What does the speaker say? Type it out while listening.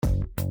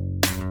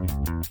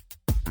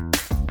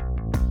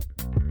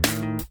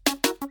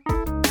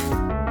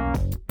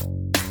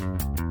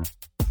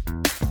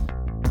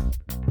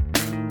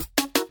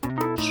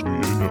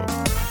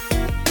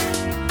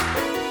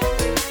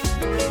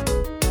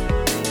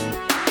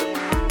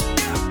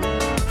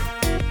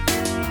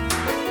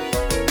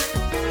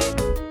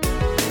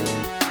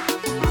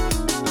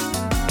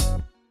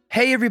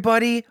Hey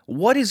everybody,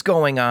 what is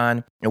going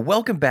on? And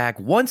welcome back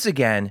once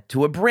again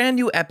to a brand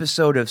new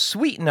episode of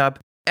Sweeten Up,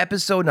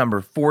 episode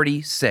number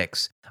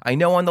 46. I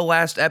know on the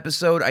last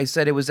episode I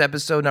said it was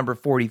episode number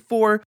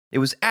 44. It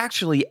was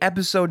actually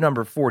episode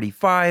number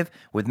 45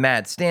 with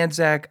Matt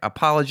Stanzak.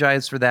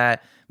 Apologize for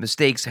that.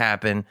 Mistakes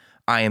happen.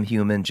 I am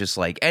human just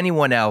like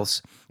anyone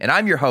else. And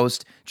I'm your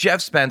host,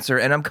 Jeff Spencer,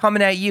 and I'm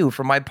coming at you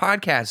from my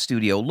podcast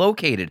studio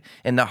located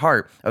in the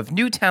heart of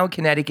Newtown,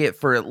 Connecticut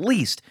for at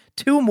least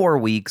 2 more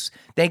weeks.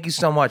 Thank you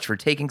so much for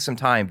taking some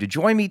time to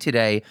join me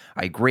today.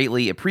 I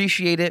greatly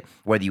appreciate it,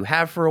 whether you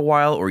have for a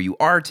while or you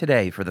are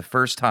today for the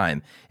first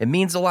time. It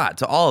means a lot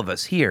to all of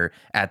us here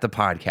at the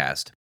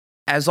podcast.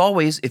 As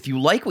always, if you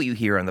like what you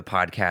hear on the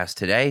podcast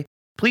today,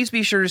 please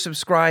be sure to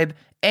subscribe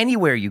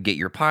anywhere you get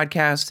your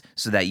podcasts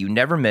so that you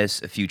never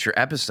miss a future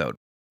episode.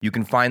 You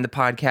can find the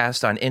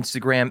podcast on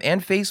Instagram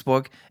and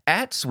Facebook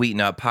at Sweeten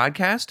Up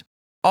Podcast.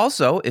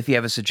 Also, if you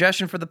have a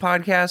suggestion for the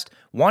podcast,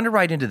 want to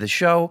write into the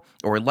show,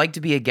 or would like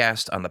to be a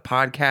guest on the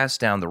podcast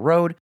down the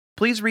road,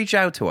 please reach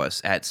out to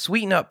us at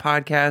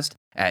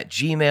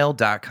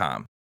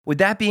sweetenuppodcast@gmail.com. With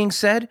that being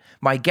said,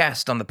 my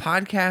guest on the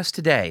podcast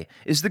today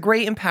is the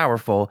great and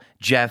powerful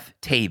Jeff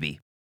Tabey.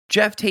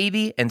 Jeff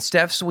Tabey and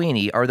Steph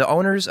Sweeney are the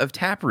owners of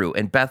Taproot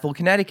in Bethel,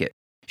 Connecticut.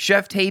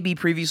 Chef Tabey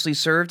previously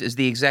served as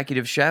the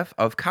executive chef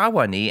of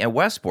Kawani and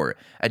Westport,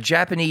 a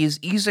Japanese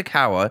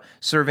izakaya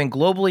serving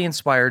globally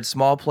inspired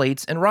small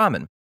plates and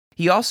ramen.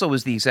 He also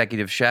was the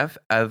executive chef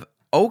of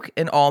Oak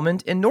and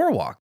Almond in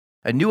Norwalk,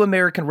 a new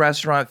American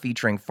restaurant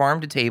featuring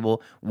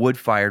farm-to-table,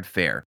 wood-fired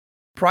fare.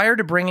 Prior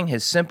to bringing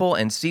his simple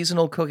and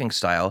seasonal cooking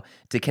style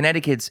to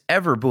Connecticut's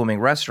ever-booming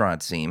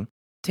restaurant scene,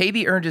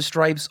 Tabey earned his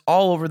stripes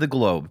all over the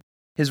globe.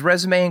 His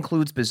resume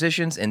includes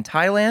positions in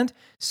Thailand,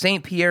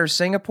 St. Pierre,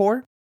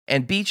 Singapore,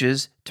 and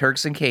Beaches,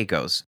 Turks and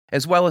Caicos,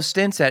 as well as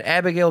stints at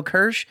Abigail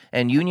Kirsch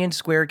and Union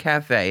Square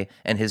Cafe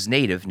in his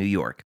native New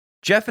York.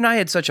 Jeff and I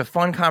had such a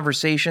fun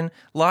conversation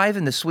live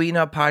in the Sweeten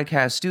Up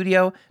podcast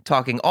studio,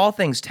 talking all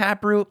things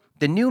Taproot,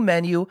 the new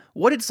menu,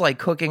 what it's like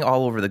cooking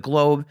all over the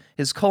globe,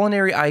 his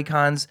culinary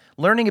icons,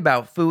 learning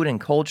about food and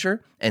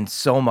culture, and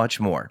so much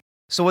more.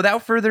 So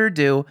without further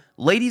ado,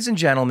 ladies and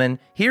gentlemen,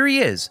 here he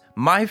is,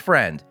 my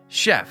friend,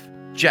 Chef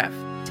Jeff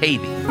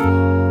Tabey.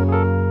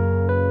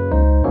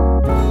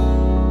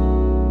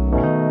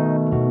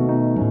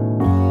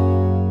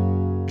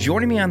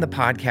 Joining me on the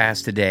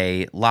podcast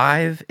today,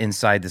 live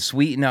inside the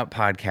Sweeten Up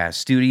podcast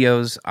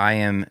studios, I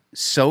am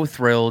so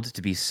thrilled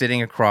to be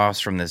sitting across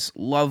from this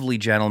lovely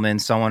gentleman,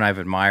 someone I've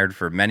admired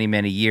for many,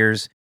 many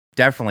years,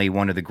 definitely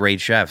one of the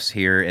great chefs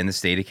here in the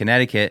state of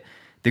Connecticut,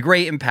 the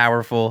great and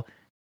powerful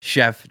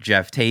Chef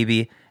Jeff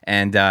Tabey.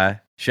 And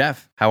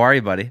Chef, how are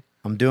you, buddy?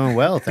 I'm doing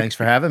well. Thanks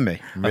for having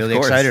me. I'm really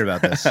excited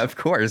about this. Of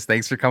course.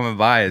 Thanks for coming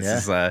by.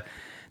 It's a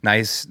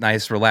nice,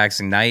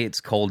 relaxing night.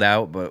 It's cold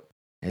out, but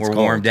we're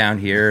warm down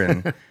here,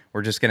 and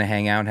we're just going to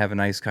hang out and have a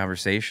nice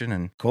conversation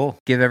and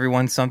give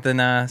everyone something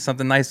nice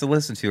to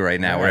listen to right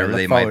now, wherever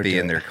they might be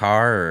in their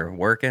car or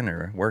working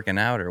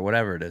out or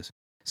whatever it is.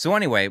 So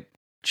anyway,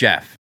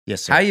 Jeff,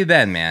 yes, sir. How you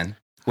been, man?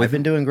 I've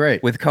been doing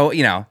great. With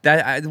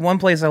one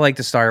place I like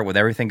to start with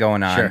everything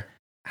going on. Sure.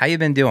 How you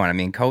been doing? I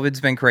mean, COVID's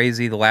been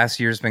crazy. The last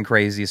year's been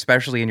crazy,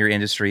 especially in your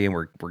industry, and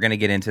we're going to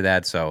get into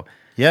that. So,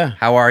 yeah.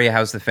 How are you?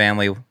 How's the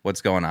family?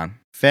 What's going on?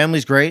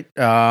 Family's great.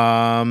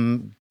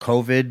 COVID,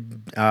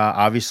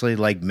 obviously,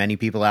 like many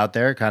people out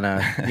there, kind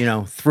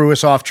of, threw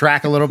us off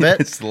track a little bit.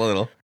 Just a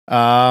little.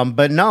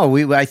 But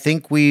no, I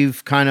think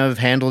we've kind of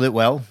handled it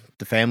well.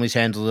 The family's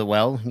handled it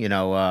well.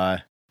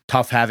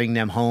 Tough having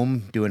them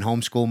home, doing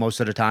homeschool most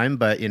of the time.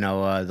 But,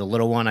 the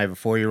little one, I have a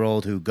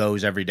 4-year-old who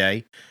goes every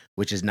day,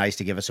 which is nice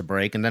to give us a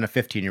break. And then a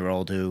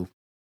 15-year-old who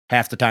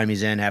half the time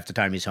he's in, half the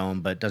time he's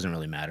home, but it doesn't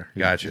really matter.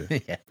 Gotcha.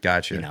 Yeah.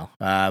 Gotcha.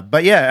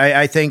 But yeah,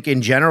 I think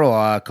in general,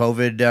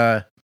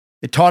 COVID,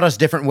 it taught us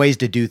different ways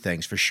to do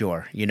things for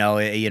sure. You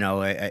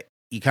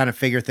kind of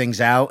figure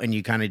things out and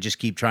you kind of just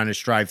keep trying to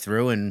strive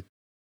through and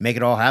make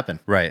it all happen.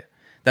 Right.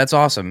 That's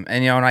awesome.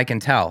 And, and I can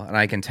tell.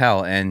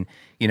 And,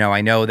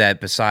 I know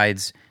that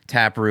besides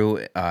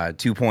Taproot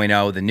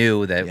 2.0, the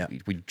new that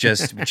we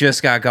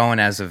just got going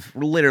as of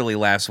literally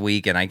last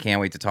week, and I can't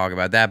wait to talk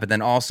about that. But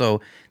then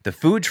also the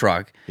food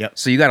truck. Yep.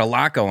 So you got a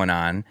lot going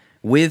on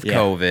with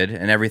COVID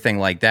and everything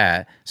like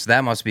that. So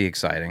that must be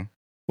exciting.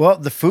 Well,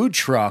 the food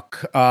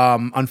truck,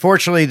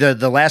 unfortunately,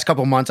 the last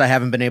couple months I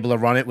haven't been able to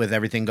run it with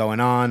everything going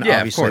on. Yeah,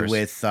 obviously, of course.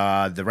 with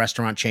the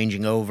restaurant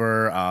changing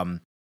over.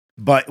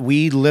 But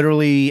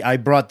I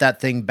brought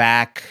that thing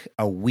back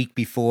a week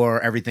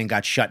before everything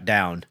got shut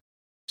down.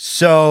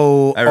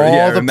 So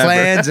all the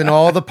plans and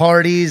all the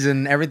parties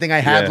and everything I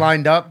had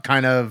lined up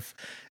kind of,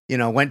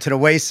 went to the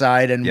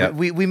wayside, and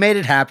we made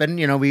it happen.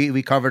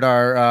 We covered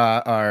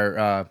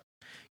our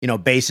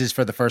bases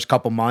for the first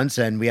couple months,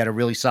 and we had a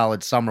really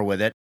solid summer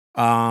with it.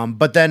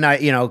 But then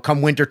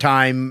come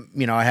wintertime,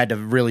 I had to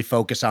really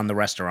focus on the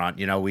restaurant.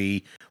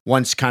 We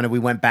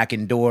went back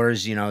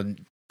indoors,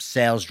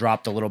 sales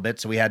dropped a little bit.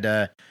 So we had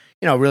to,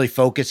 really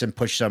focus and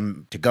push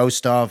some to-go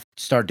stuff,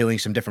 start doing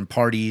some different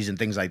parties and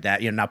things like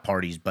that. Not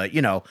parties, but,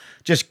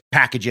 just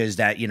packages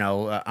that,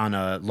 on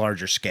a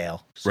larger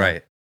scale. So.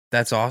 Right.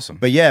 That's awesome.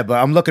 But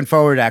I'm looking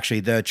forward, actually.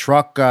 The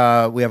truck,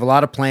 we have a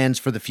lot of plans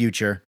for the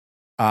future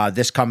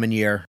this coming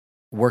year.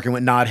 Working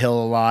with Knott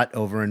Hill a lot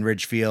over in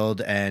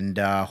Ridgefield, and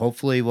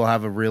hopefully we'll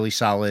have a really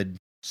solid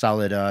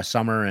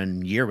summer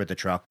and year with the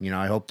truck.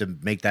 I hope to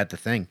make that the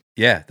thing.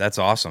 Yeah, that's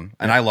awesome.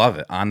 And I love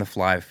it. On the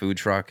Fly food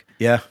truck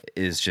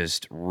is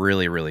just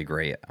really, really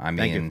great. I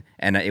mean,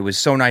 and it was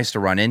so nice to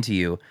run into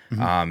you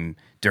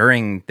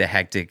during the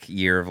hectic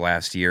year of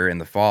last year in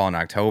the fall in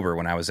October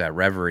when I was at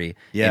Reverie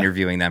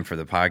interviewing them for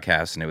the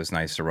podcast. And it was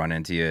nice to run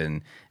into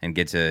you and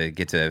get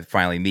to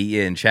finally meet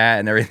you and chat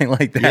and everything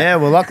like that. Yeah,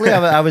 well, luckily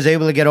I was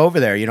able to get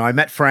over there. I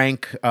met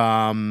Frank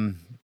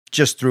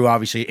just through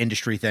obviously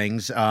industry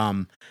things.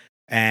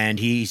 And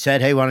he said,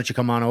 "Hey, why don't you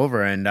come on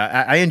over?" And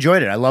I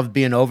enjoyed it. I loved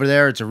being over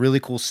there. It's a really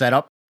cool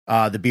setup.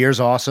 The beer's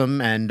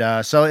awesome.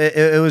 And so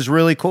it was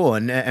really cool.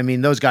 And I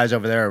mean, those guys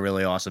over there are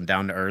really awesome,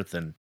 down to earth.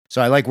 And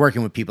so I like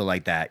working with people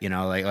like that.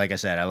 Like I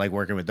said, I like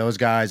working with those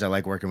guys. I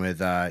like working with,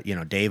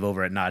 Dave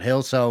over at Knott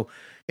Hill. So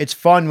it's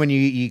fun when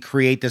you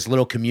create this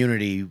little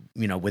community,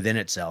 within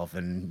itself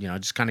and,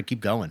 just kind of keep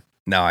going.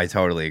 No, I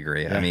totally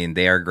agree. Yeah. I mean,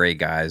 they are great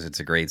guys. It's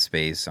a great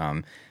space.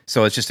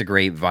 So it's just a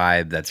great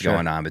vibe that's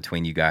going on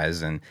between you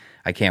guys, and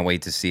I can't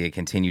wait to see it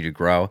continue to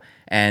grow.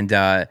 And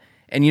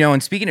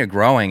and speaking of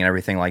growing and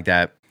everything like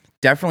that,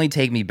 definitely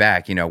take me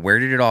back. Where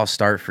did it all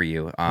start for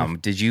you?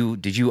 Did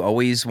you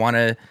always want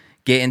to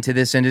get into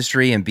this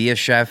industry and be a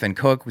chef and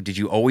cook? Did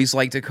you always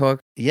like to cook?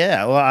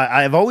 Yeah, well,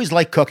 I've always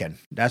liked cooking.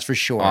 That's for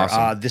sure.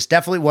 Awesome. This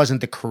definitely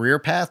wasn't the career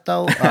path,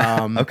 though.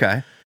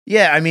 Okay.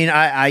 Yeah, I mean,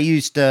 I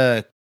used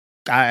to.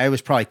 I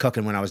was probably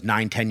cooking when I was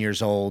 9, 10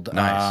 years old.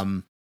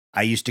 Nice.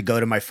 I used to go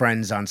to my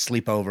friends on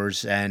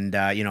sleepovers and,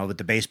 with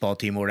the baseball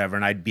team or whatever,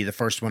 and I'd be the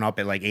first one up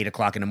at like 8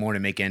 o'clock in the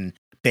morning making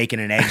bacon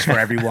and eggs for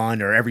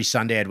everyone, or every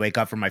Sunday I'd wake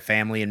up for my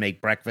family and make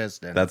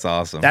breakfast. And that's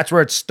awesome. That's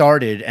where it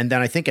started. And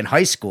then I think in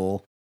high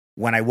school,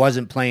 when I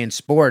wasn't playing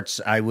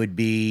sports, I would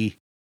be,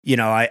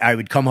 I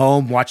would come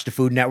home, watch the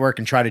Food Network,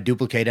 and try to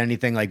duplicate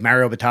anything like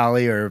Mario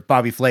Batali or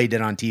Bobby Flay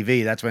did on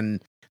TV. That's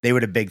when they were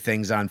the big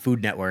things on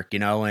Food Network,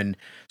 and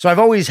so I've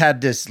always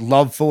had this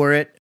love for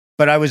it,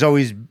 but I was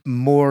always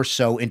more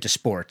so into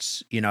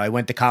sports. I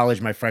went to college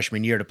my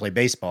freshman year to play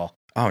baseball.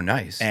 Oh,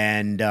 nice.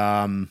 And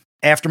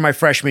after my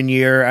freshman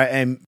year,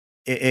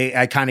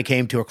 I kind of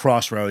came to a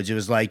crossroads. It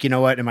was like,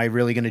 what, am I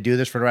really going to do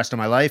this for the rest of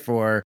my life,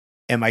 or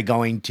am I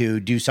going to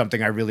do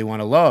something I really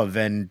want to love?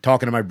 And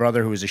talking to my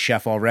brother, who was a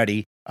chef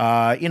already,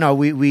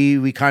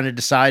 we kind of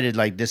decided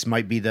like this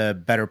might be the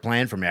better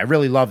plan for me. I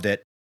really loved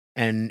it.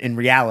 And in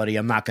reality,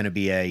 I'm not going to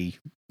be a,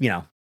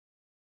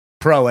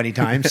 pro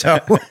anytime. So,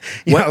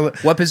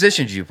 what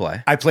position did you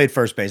play? I played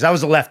first base. I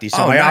was a lefty,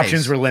 so my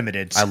options were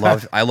limited. So.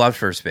 I loved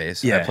first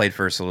base. Yeah. I played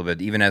first a little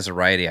bit. Even as a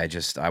righty,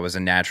 I was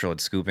a natural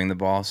at scooping the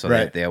ball, so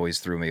they always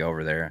threw me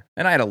over there.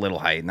 And I had a little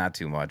height, not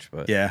too much,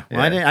 but yeah. Well,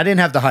 I didn't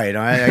have the height.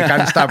 I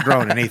kind of stopped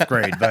growing in 8th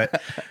grade,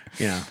 but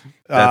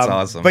that's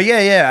awesome. But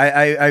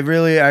I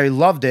really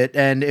loved it,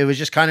 and it was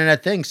just kind of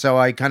that thing. So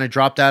I kind of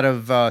dropped out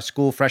of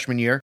school freshman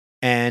year.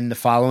 And the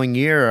following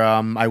year,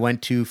 I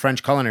went to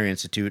French Culinary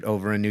Institute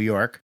over in New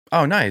York.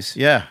 Oh, nice.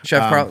 Yeah.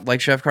 Chef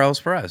Carlos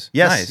Perez.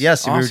 Yes, nice.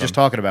 yes. Awesome. We were just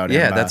talking about it.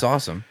 Yeah, that's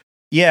awesome.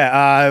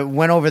 Yeah,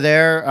 went over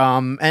there,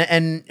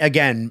 and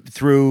again,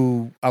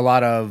 through a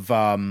lot of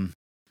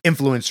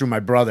influence through my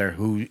brother,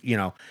 who,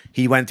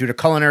 he went through the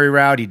culinary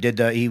route.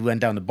 He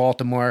went down to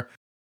Baltimore.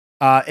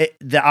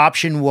 The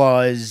option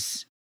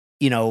was,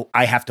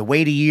 I have to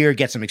wait a year,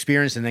 get some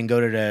experience, and then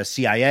go to the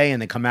CIA and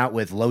then come out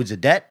with loads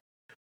of debt,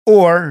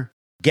 or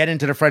get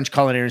into the French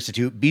Culinary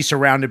Institute, be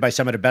surrounded by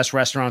some of the best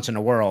restaurants in the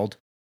world,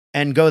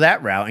 and go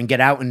that route and get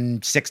out in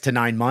 6 to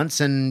 9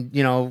 months and,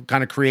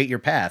 kind of create your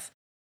path.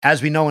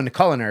 As we know in the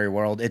culinary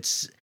world,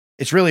 it's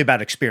really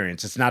about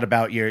experience. It's not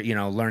about your,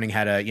 learning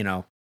how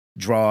to,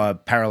 draw a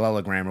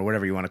parallelogram or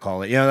whatever you want to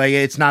call it.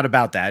 It's not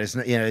about that.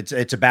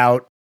 It's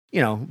about,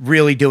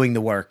 really doing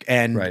the work.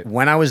 And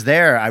when I was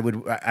there,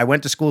 I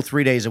went to school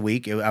 3 days a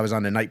week. I was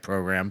on the night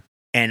program,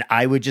 and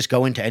I would just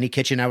go into any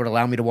kitchen that would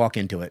allow me to walk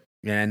into it.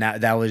 And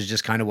that was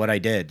just kind of what I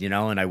did,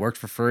 and I worked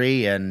for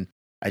free, and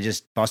I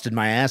just busted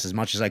my ass as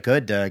much as I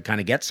could to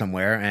kind of get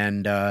somewhere.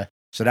 And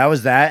so that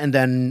was that. And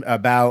then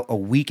about a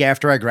week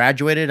after I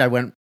graduated, I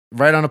went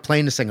right on a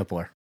plane to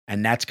Singapore.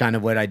 And that's kind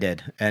of what I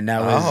did. And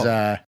that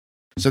was,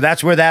 so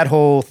that's where that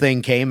whole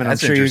thing came. And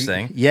that's I'm sure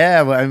interesting.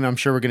 I'm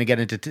sure we're going to get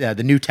into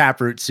the new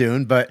Taproot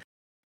soon. But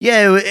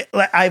yeah,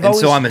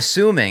 so I'm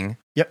assuming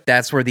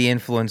that's where the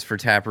influence for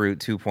Taproot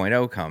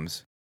 2.0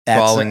 comes.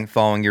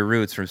 Following your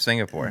roots from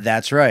Singapore.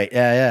 That's right.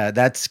 Yeah.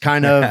 That's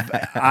kind of,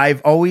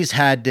 I've always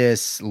had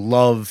this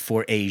love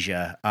for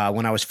Asia.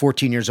 When I was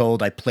 14 years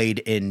old, I played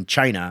in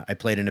China. I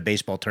played in a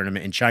baseball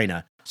tournament in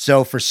China.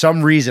 So for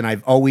some reason,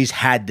 I've always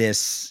had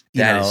this,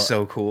 that is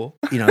so cool.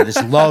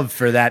 This love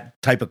for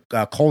that type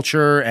of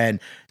culture, and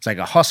it's like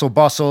a hustle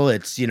bustle.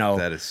 It's,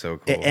 that is so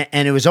cool.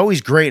 And it was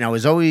always great. And I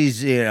was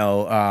always,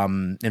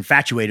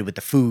 infatuated with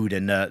the food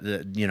and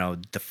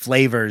the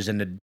flavors and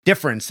the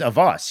difference of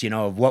us,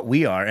 of what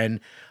we are. And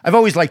I've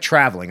always liked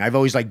traveling. I've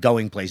always liked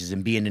going places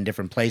and being in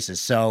different places.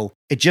 So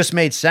it just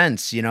made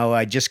sense.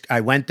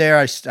 I went there.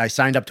 I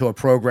signed up to a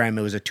program.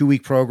 It was a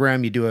 2-week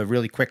program. You do a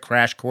really quick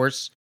crash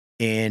course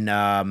in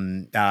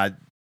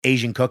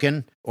Asian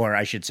cooking, or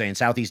I should say in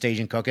Southeast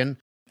Asian cooking.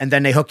 And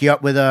then they hook you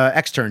up with an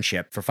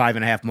externship for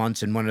 5.5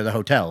 months in one of the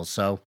hotels.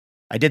 So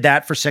I did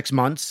that for 6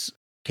 months,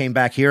 came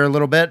back here a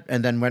little bit,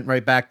 and then went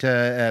right back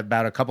to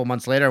about a couple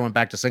months later, I went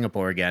back to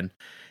Singapore again.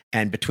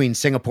 And between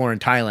Singapore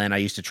and Thailand, I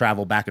used to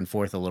travel back and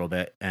forth a little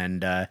bit.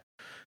 And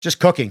just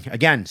cooking,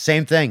 again,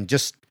 same thing.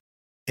 Just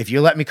if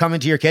you let me come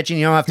into your kitchen,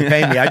 you don't have to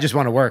pay me. I just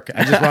want to work.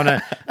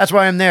 That's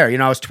why I'm there.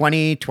 I was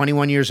 20,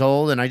 21 years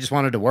old, and I just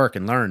wanted to work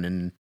and learn.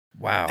 And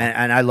wow.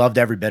 And I loved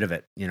every bit of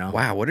it,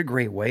 Wow, what a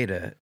great way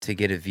to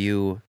get a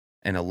view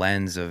and a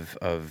lens of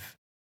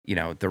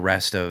the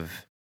rest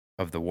of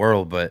the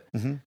world, but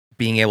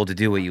being able to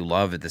do what you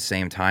love at the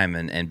same time,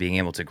 and being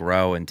able to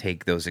grow and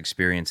take those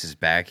experiences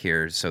back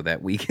here so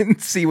that we can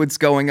see what's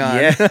going on.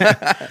 Yeah.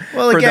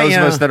 Well, for those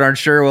of us that aren't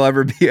sure we'll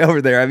ever be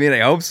over there. I mean, I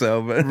hope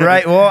so. But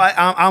right. Well,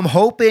 I'm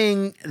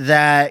hoping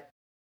that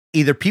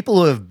either people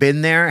who have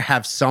been there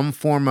have some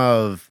form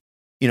of,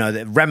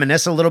 that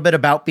reminisce a little bit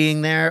about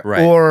being there,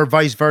 right, or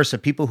vice versa.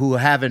 People who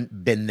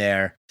haven't been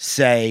there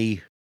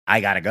say,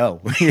 I gotta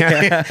go.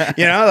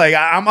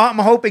 I'm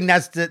hoping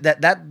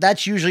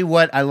that's usually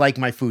what I like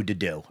my food to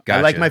do. Gotcha.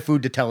 I like my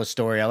food to tell a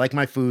story. I like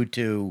my food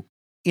to,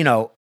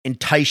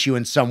 entice you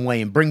in some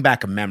way and bring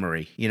back a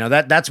memory.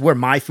 That's where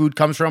my food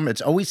comes from.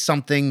 It's always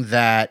something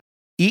that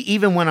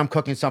even when I'm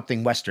cooking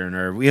something Western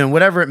or,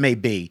 whatever it may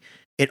be,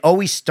 it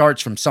always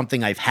starts from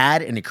something I've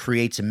had and it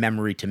creates a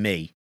memory to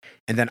me.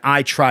 And then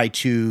I try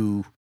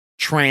to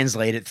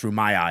translate it through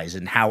my eyes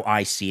and how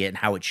I see it and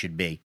how it should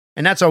be.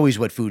 And that's always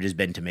what food has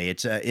been to me.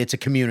 It's a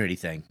community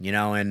thing,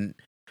 and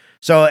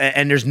so,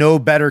 and there's no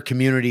better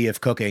community of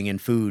cooking and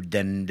food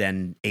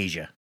than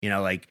Asia.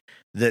 Like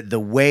the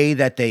way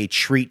that they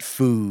treat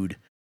food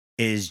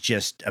is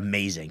just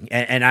amazing.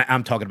 And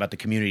I'm talking about the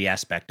community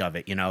aspect of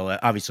it.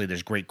 Obviously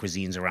there's great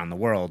cuisines around the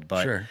world,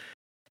 but sure.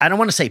 I don't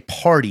want to say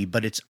party,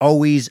 but it's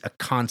always a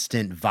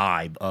constant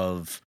vibe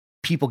of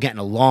people getting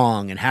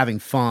along and having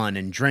fun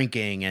and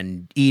drinking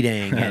and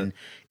eating. And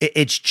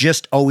it's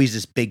just always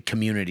this big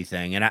community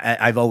thing. And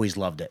I've always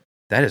loved it.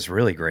 That is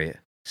really great.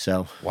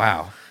 So,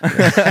 wow.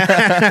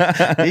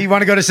 You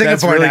want to go to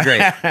Singapore? That's really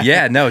great.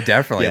 Yeah, no,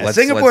 definitely. Yeah,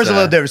 Singapore's a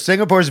little different.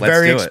 Singapore's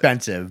very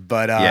expensive,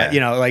 but,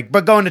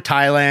 but going to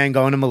Thailand,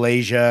 going to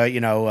Malaysia,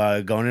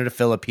 going to the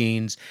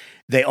Philippines,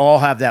 they all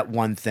have that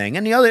one thing.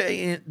 And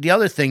the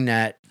other thing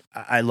that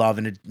I love,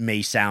 and it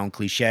may sound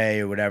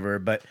cliche or whatever,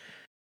 but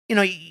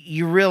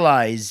you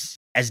realize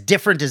as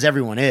different as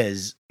everyone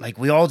is, like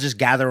we all just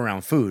gather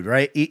around food,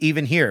 right?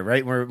 Even here,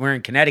 right? We're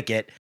in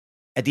Connecticut.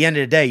 At the end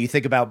of the day, you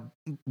think about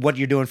what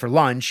you're doing for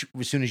lunch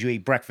as soon as you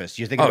eat breakfast.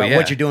 You think about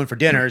what you're doing for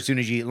dinner as soon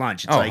as you eat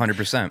lunch. It's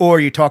 100%. Or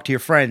you talk to your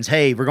friends,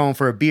 hey, we're going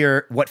for a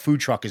beer. What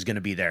food truck is going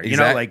to be there?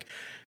 Exactly.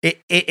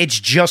 It's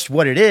just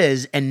what it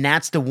is. And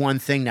that's the one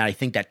thing that I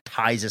think that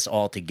ties us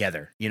all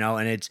together,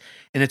 and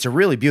it's a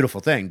really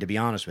beautiful thing, to be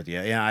honest with you.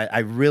 I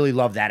really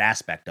love that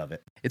aspect of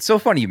it. It's so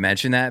funny you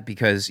mention that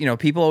because,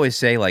 people always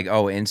say like,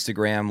 oh,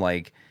 Instagram,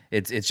 like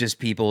it's just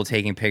people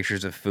taking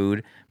pictures of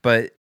food.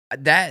 But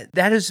that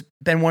has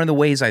been one of the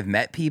ways I've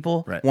met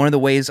people. Right. One of the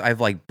ways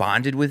I've like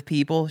bonded with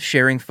people,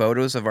 sharing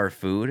photos of our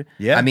food.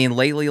 Yeah. I mean,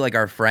 lately, like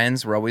our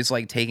friends were always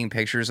like taking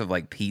pictures of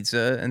like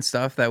pizza and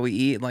stuff that we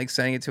eat and like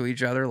sending it to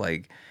each other.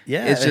 Like,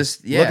 it's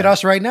just, Look at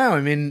us right now.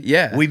 I mean,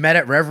 we met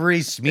at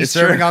Reveries, me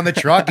serving on the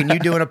truck and you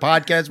doing a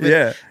podcast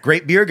with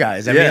great beer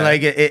guys. I mean,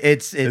 like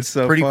it's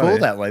so pretty funny. Cool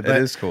that way. But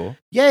it is cool.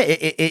 Yeah,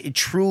 it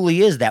truly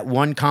is that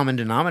one common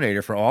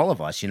denominator for all of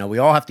us. We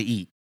all have to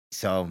eat.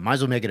 So might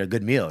as well make it a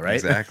good meal, right?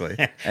 Exactly.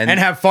 And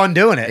have fun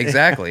doing it.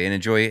 Exactly. And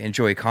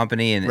enjoy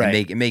company and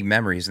make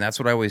memories. And that's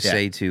what I always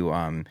say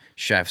to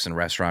chefs and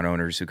restaurant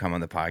owners who come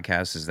on the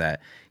podcast is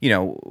that,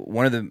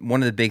 one of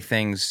the big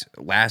things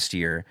last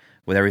year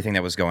with everything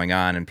that was going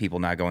on and people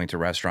not going to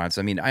restaurants.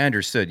 I mean, I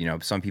understood,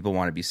 some people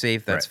want to be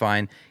safe. That's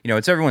fine.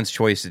 It's everyone's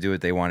choice to do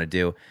what they want to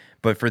do.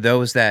 But for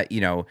those that,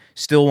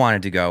 still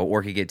wanted to go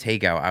or could get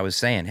takeout, I was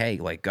saying, hey,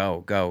 like,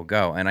 go.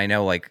 And I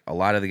know, like, a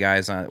lot of the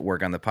guys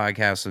work on the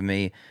podcast with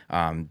me.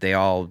 They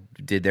all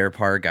did their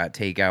part, got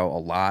takeout a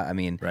lot. I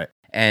mean,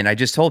 and I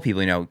just told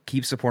people,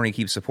 keep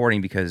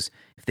supporting because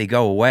if they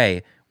go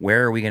away,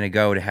 where are we going to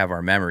go to have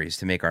our memories,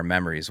 to make our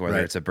memories,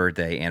 whether it's a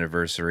birthday,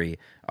 anniversary,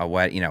 a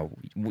what,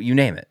 you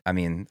name it. I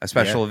mean, a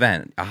special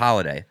event, a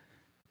holiday.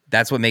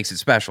 That's what makes it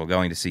special,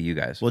 going to see you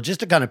guys. Well, just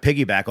to kind of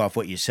piggyback off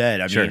what you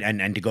said, I mean,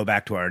 and to go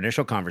back to our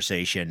initial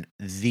conversation,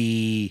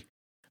 the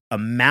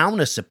amount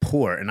of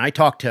support, and I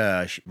talked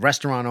to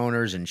restaurant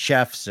owners and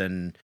chefs,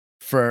 and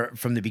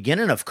from the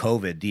beginning of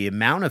COVID, the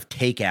amount of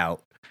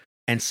takeout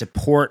and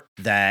support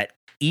that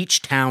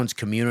each town's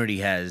community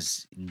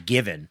has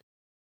given.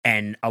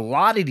 And a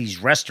lot of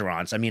these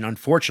restaurants, I mean,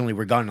 unfortunately,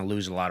 we're going to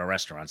lose a lot of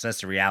restaurants.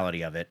 That's the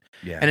reality of it.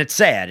 Yeah. And it's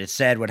sad. It's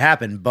sad what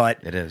happened, but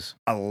It is.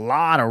 a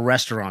lot of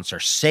restaurants are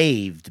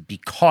saved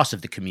because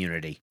of the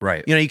community.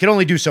 Right. You know, you can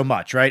only do so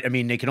much, right? I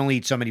mean, they can only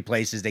eat so many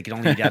places. They can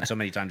only eat out so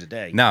many times a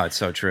day. No, it's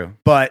so true.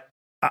 But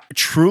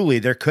truly,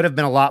 there could have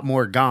been a lot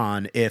more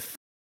gone if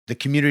the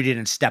community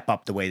didn't step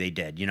up the way they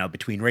did, you know,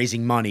 between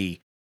raising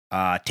money,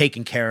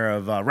 taking care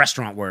of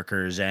restaurant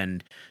workers,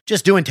 and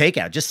just doing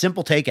takeout, just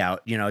simple takeout,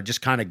 you know,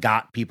 just kind of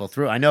got people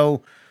through. I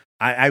know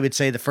I would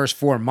say the first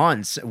 4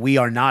 months, we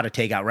are not a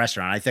takeout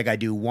restaurant. I think I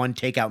do one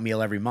takeout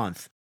meal every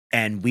month.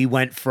 And we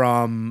went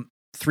from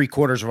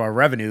 3/4 of our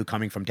revenue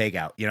coming from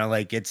takeout. You know,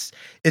 like it's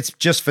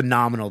just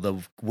phenomenal the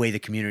way the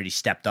community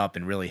stepped up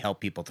and really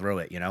helped people through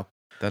it, you know?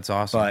 That's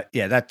awesome. But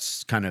yeah,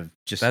 that's kind of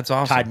just That's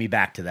awesome. tied me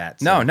back to that.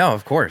 So. No,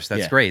 of course.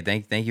 That's Yeah. great.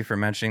 Thank you for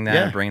mentioning that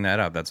and bringing that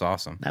up. That's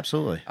awesome.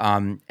 Absolutely.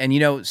 And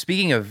you know,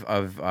 speaking of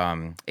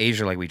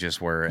Asia, like we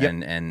just were,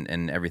 Yep.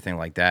 and everything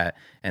like that,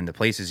 and the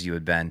places you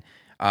had been,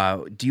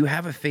 do you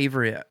have a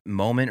favorite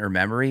moment or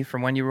memory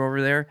from when you were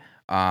over there?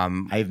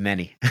 I have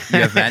many.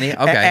 You have many?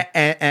 Okay.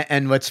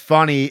 And what's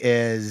funny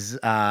is,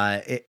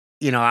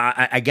 you know,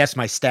 I guess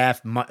my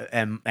staff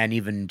and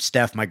even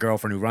Steph, my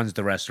girlfriend who runs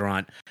the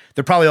restaurant,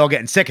 they're probably all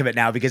getting sick of it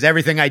now because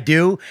everything I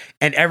do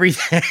and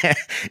everything,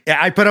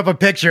 I put up a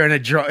picture and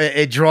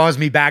it draws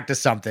me back to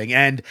something.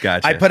 And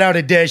Gotcha. I put out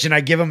a dish and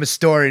I give them a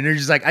story and they're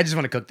just like, I just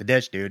want to cook the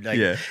dish, dude. Like,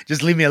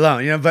 just leave me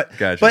alone, you know. But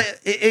Gotcha. but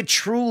it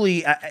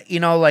truly,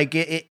 you know, like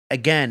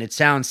again, it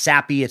sounds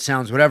sappy, it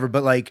sounds whatever,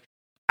 but like.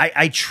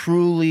 I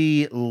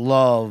truly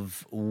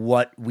love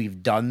what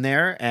we've done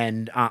there,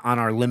 and on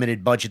our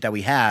limited budget that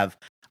we have,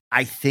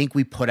 I think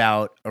we put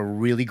out a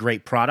really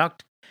great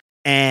product.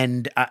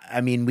 And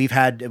I mean, we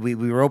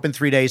were open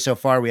 3 days so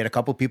far. We had a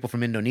couple people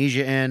from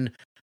Indonesia in,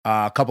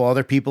 a couple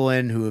other people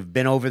in who have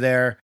been over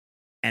there,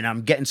 and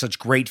I'm getting such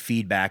great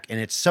feedback, and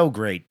it's so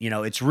great. You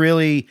know, it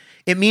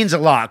means a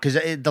lot because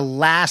the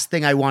last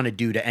thing I want to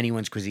do to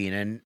anyone's cuisine,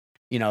 and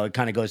you know, it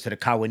kind of goes to the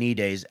Kawani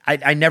days.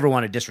 I never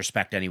want to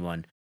disrespect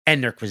anyone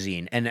and their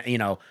cuisine. And, you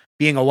know,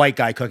 being a white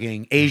guy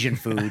cooking Asian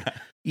food,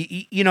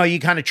 you know, you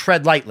kind of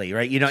tread lightly,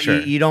 right? You know, Sure.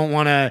 you don't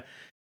want to,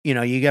 you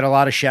know, you get a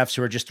lot of chefs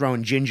who are just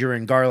throwing ginger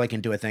and garlic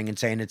into a thing and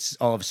saying it's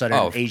all of a sudden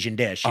an Asian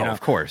dish. You know?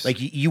 Of course. Like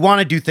you want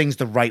to do things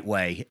the right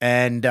way.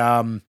 And,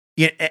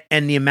 yeah,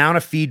 and the amount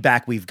of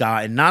feedback we've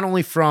gotten, not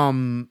only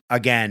from,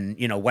 again,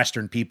 you know,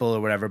 Western people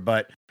or whatever,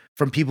 but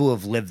from people who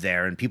have lived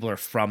there and people who are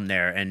from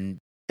there. And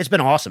it's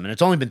been awesome, and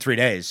it's only been 3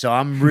 days, so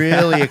I'm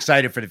really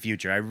excited for the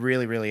future. I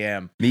really, really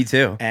am. Me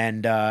too.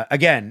 And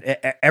again,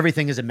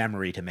 everything is a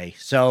memory to me.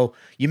 So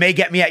you may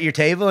get me at your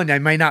table, and I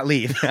might not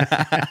leave.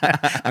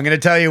 I'm going to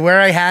tell you where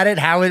I had it,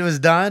 how it was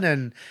done,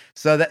 and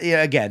so that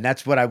again,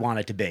 that's what I want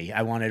it to be.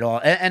 I want it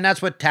all, and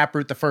that's what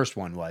Taproot, the first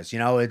one, was. You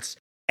know, it's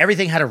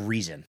everything had a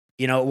reason.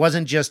 You know, it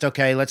wasn't just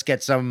okay. Let's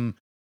get some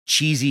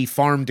cheesy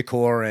farm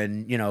decor,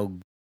 and you know,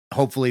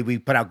 hopefully we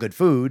put out good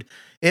food.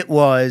 It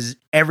was,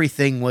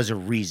 everything was a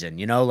reason,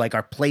 you know, like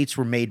our plates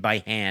were made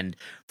by hand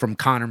from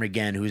Connor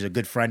McGinn, who's a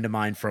good friend of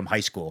mine from high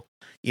school.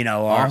 You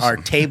know, Awesome. our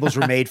tables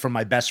were made from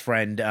my best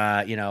friend,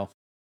 you know,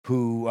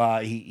 who,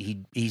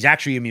 he's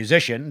actually a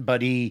musician,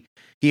 but he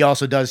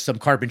also does some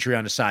carpentry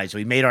on the side. So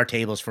he made our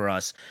tables for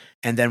us.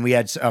 And then we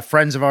had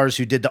friends of ours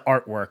who did the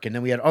artwork. And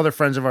then we had other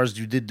friends of ours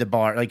who did the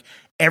bar. Like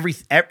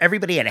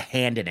everybody had a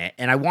hand in it.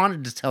 And I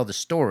wanted to tell the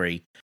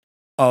story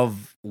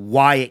of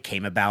why it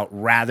came about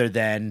rather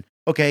than,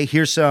 okay,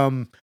 here's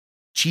some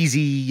cheesy,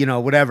 you know,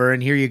 whatever,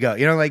 and here you go.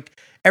 You know, like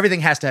everything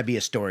has to be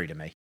a story to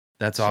me.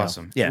 That's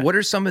awesome. Yeah. What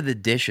are some of the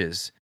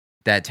dishes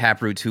that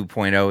Taproot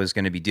 2.0 is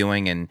going to be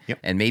doing, and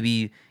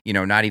maybe, you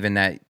know, not even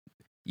that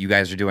you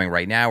guys are doing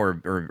right now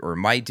or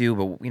might do,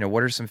 but you know,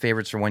 what are some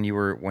favorites from when you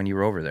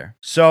were over there?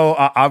 So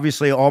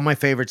obviously, all my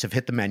favorites have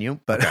hit the menu,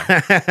 but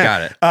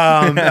Got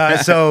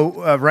it.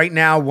 So right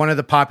now, one of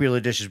the popular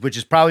dishes, which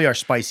is probably our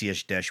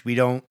spiciest dish, we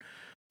don't.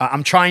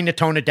 I'm trying to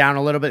tone it down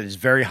a little bit. It's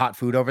very hot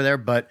food over there,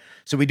 but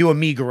so we do a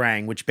mee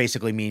goreng, which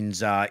basically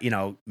means, you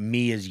know,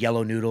 mee is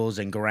yellow noodles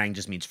and goreng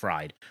just means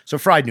fried. So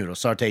fried noodles,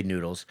 sauteed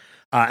noodles,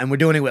 and we're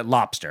doing it with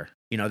lobster.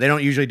 You know, they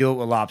don't usually do it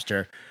with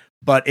lobster,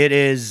 but it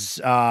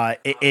is.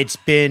 It's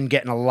been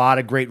getting a lot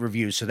of great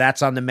reviews. So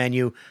that's on the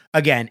menu.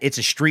 Again, it's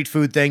a street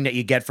food thing that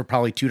you get for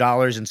probably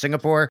 $2 in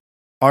Singapore.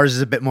 Ours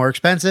is a bit more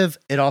expensive.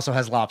 It also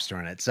has lobster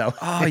in it. So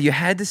you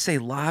had to say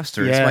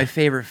lobster. Yeah. It's my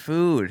favorite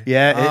food.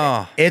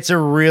 Yeah, it's a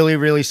really,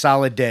 really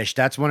solid dish.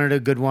 That's one of the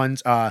good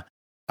ones.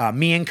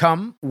 Miang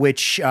kum,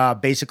 which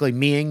basically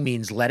miang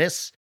means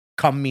lettuce,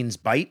 kum means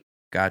bite.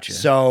 Gotcha.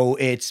 So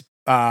it's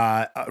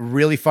a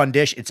really fun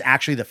dish. It's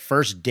actually the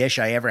first dish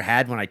I ever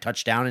had when I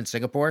touched down in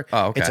Singapore.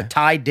 Oh, okay. It's a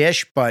Thai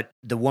dish, but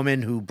the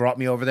woman who brought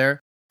me over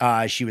there,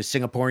 she was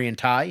Singaporean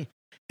Thai.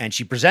 And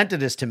she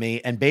presented this to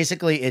me, and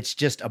basically it's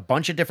just a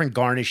bunch of different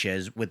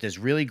garnishes with this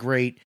really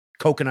great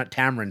coconut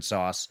tamarind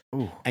sauce.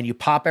 Ooh. And you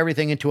pop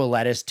everything into a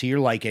lettuce to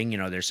your liking. You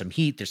know, there's some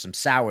heat, there's some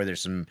sour,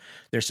 there's some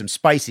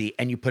spicy,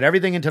 and you put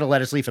everything into the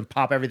lettuce leaf and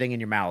pop everything in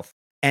your mouth.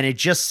 and it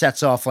just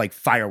sets off like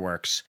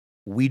fireworks.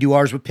 We do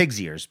ours with pig's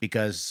ears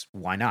because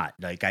why not?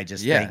 Like, I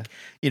just think,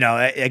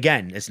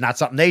 again, it's not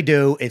something they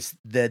do. It's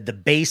the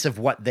base of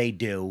what they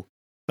do,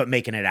 but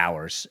making it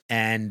ours.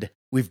 And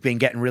we've been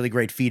getting really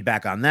great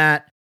feedback on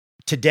that.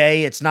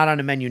 Today, it's not on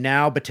the menu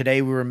now, but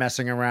today we were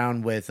messing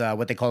around with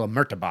what they call a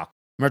murtabak.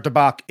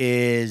 Murtabak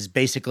is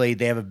basically,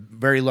 they have a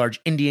very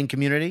large Indian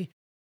community,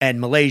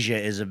 and Malaysia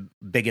is a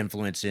big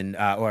influence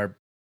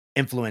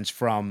influence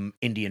from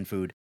Indian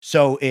food.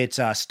 So it's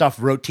stuffed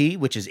roti,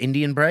 which is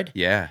Indian bread.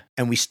 Yeah.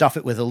 And we stuff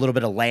it with a little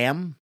bit of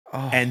lamb.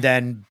 Oh. And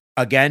then,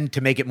 again,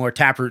 to make it more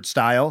Taproot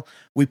style,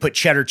 we put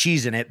cheddar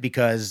cheese in it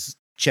because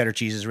cheddar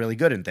cheese is really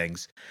good in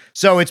things.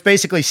 So it's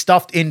basically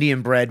stuffed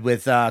Indian bread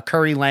with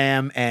curry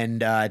lamb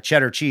and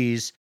cheddar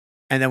cheese.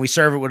 And then we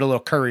serve it with a little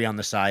curry on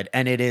the side.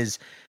 And it is...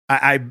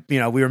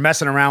 we were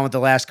messing around with the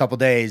last couple of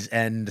days,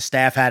 and the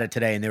staff had it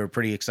today, and they were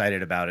pretty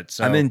excited about it.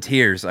 So I'm in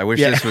tears. I wish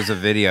this was a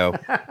video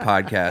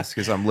podcast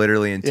because I'm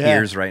literally in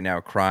tears right now,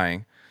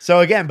 crying. So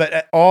again,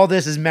 but all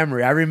this is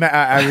memory. I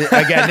remember.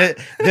 Again,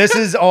 this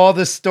is all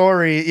the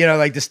story.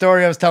 Like the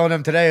story I was telling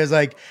them today was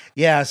like,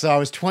 so I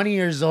was 20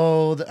 years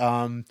old.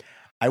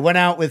 I went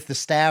out with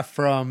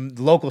the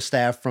local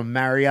staff from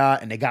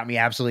Marriott, and they got me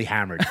absolutely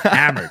hammered.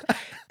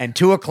 And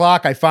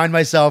 2:00, I find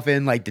myself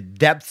in like the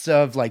depths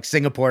of like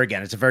Singapore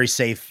again. It's a very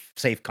safe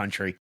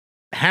country.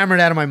 Hammered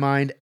out of my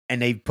mind,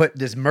 and they put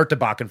this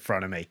murtabak in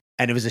front of me.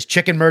 And it was this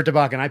chicken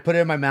murtabak, and I put it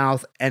in my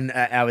mouth. And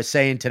I was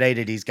saying today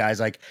to these guys,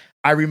 like,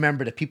 I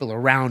remember the people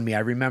around me. I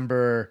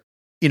remember,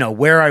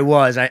 where I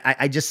was.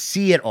 I just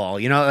see it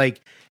all,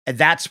 like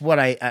that's what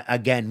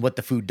what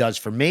the food does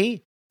for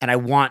me. And I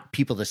want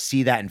people to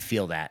see that and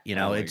feel that,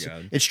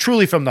 it's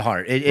truly from the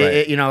heart.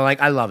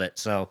 I love it.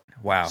 So,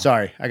 wow.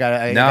 Sorry, I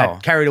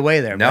got carried away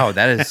there. No,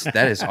 that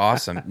is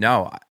awesome.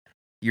 No,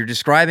 you're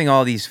describing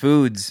all these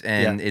foods,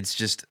 and it's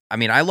just,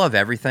 I love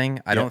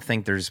everything. I don't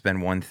think there's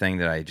been one thing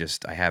that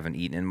I haven't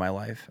eaten in my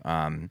life.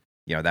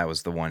 That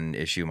was the one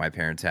issue my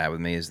parents had with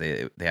me is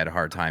they had a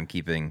hard time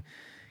keeping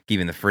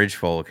the fridge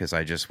full because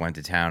I just went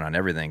to town on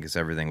everything because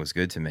everything was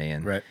good to me.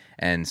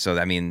 And so,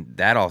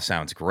 that all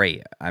sounds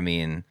great.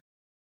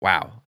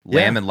 Wow.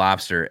 Lamb and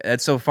lobster.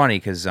 That's so funny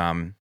because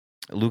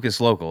Lucas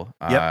Local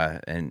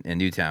in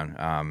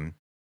Newtown,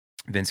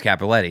 Vince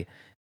Capoletti,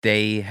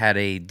 they had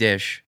a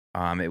dish.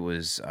 It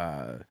was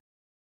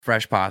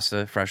fresh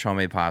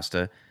homemade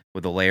pasta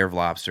with a layer of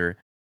lobster,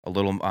 a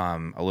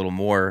little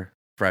more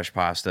fresh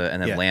pasta,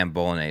 and then lamb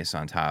bolognese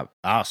on top.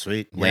 Oh,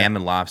 sweet. Lamb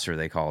and lobster,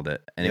 they called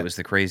it. And it was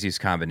the craziest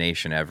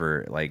combination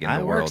ever, like, in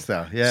the world. Works,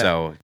 though. Yeah.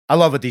 So I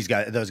love what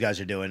those guys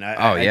are doing.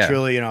 I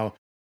truly,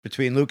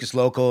 between Lucas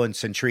Local and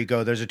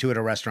Centrico, those are two of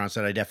the restaurants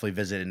that I definitely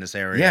visit in this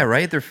area. Yeah,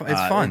 right? It's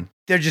fun.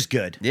 They're just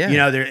good. Yeah.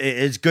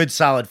 It's good,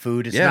 solid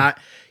food. It's not,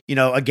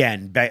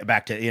 again,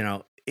 back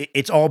to,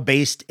 it's all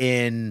based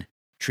in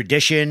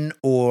tradition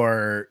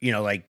or,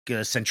 like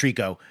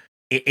Centrico.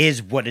 It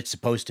is what it's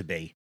supposed to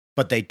be,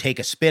 but they take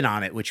a spin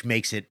on it, which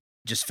makes it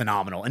just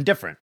phenomenal and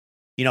different,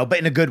 but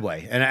in a good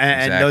way. And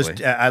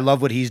exactly. I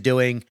love what he's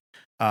doing.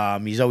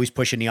 He's always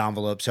pushing the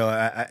envelope. So,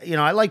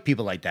 I like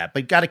people like that,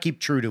 but got to keep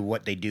true to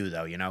what they do,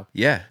 though,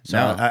 Yeah.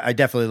 So I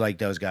definitely like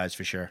those guys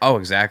for sure. Oh,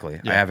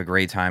 exactly. Yeah. I have a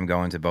great time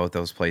going to both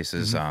those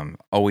places. Mm-hmm.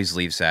 Always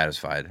leave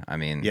satisfied.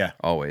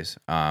 Always.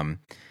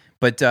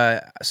 But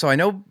so I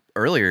know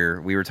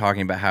earlier we were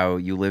talking about how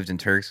you lived in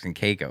Turks and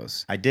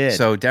Caicos. I did.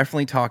 So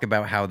definitely talk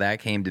about how that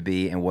came to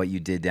be and what you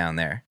did down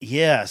there.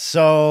 Yeah.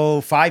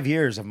 So 5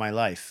 years of my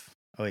life.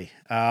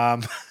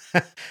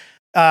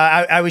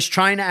 I was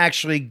trying to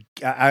actually,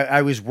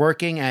 I was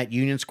working at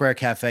Union Square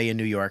Cafe in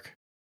New York,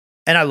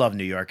 and I love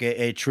New York.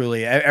 It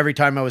truly, every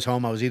time I was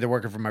home, I was either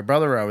working for my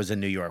brother or I was in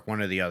New York,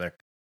 one or the other.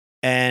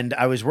 And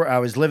I was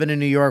living in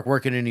New York,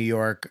 working in New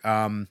York.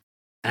 And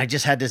I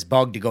just had this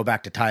bug to go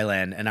back to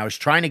Thailand, and I was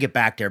trying to get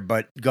back there,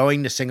 but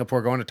going to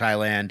Singapore, going to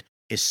Thailand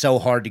is so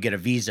hard to get a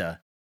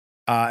visa.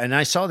 And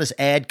I saw this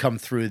ad come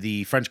through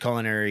the French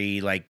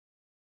Culinary, like,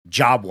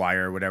 job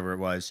wire or whatever it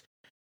was.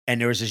 And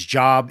there was this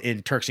job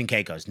in Turks and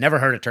Caicos. Never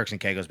heard of Turks and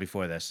Caicos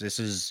before this. This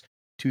is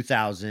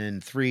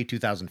 2003,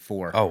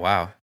 2004. Oh,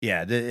 wow.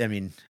 Yeah.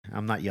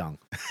 I'm not young.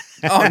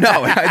 Oh,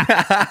 no.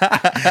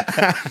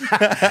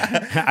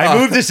 I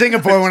moved to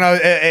Singapore when I was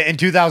in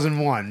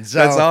 2001. So,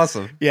 that's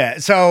awesome. Yeah.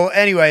 So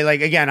anyway,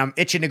 like, again, I'm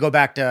itching to go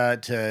back to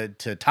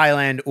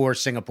Thailand or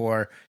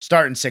Singapore,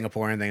 start in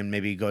Singapore and then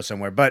maybe go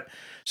somewhere. But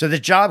so the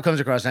job comes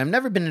across, and I've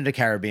never been in the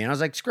Caribbean. I was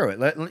like, screw it.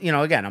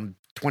 Again, I'm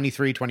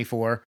 23,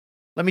 24.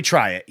 Let me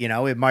try it.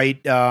 It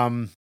might,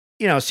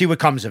 see what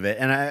comes of it.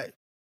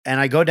 And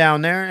I go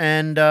down there,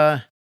 and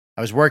I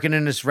was working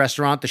in this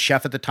restaurant. The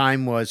chef at the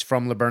time was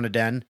from Le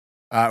Bernardin,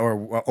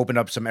 or opened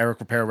up some Eric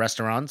Ripert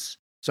restaurants.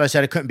 So I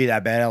said it couldn't be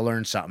that bad. I'll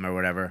learn something or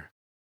whatever.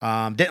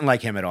 Didn't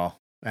like him at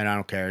all, and I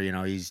don't care.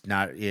 He's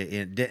not.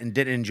 Didn't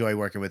enjoy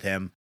working with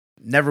him.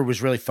 Never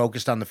was really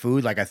focused on the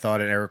food like I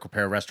thought an Eric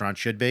Ripert restaurant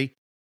should be.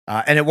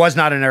 And it was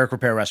not an Eric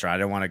Ripert restaurant. I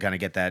don't want to kind of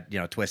get that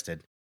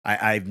twisted.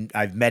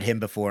 I've met him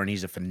before, and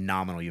he's a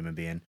phenomenal human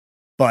being.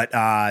 But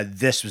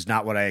this was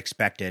not what I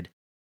expected.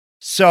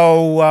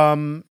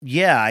 So,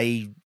 yeah,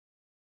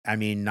 I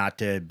mean, not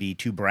to be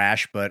too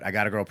brash, but I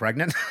got a girl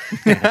pregnant.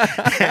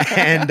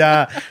 And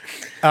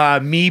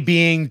me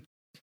being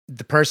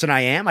the person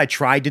I am, I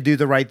tried to do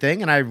the right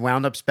thing, and I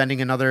wound up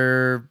spending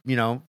another,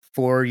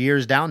 4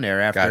 years down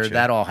there after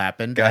that all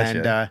happened.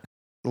 And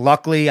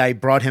luckily, I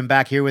brought him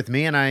back here with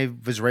me, and I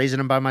was raising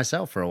him by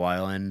myself for a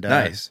while. And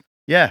nice.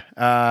 Yeah,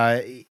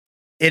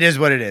 it is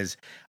what it is.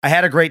 I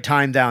had a great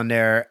time down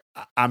there.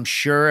 I'm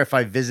sure if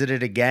I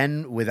visited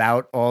again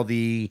without all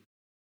the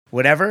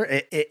whatever,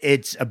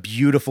 it's a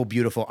beautiful,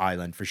 beautiful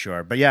island for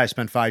sure. But yeah, I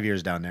spent 5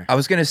 years down there. I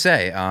was going to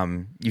say,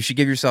 you should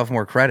give yourself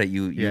more credit.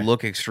 You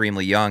look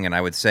extremely young, and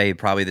I would say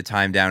probably the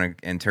time down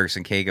in Turks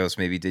and Caicos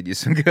maybe did you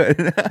some good.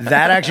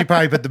 That actually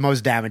probably put the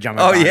most damage on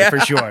my body, for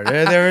sure.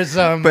 There is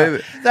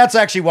that's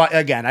actually why,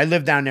 again, I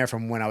lived down there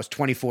from when I was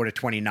 24 to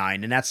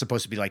 29, and that's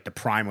supposed to be like the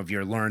prime of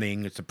your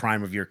learning. It's the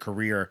prime of your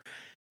career.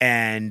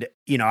 And,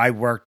 I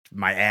worked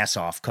my ass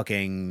off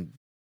cooking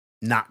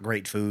not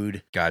great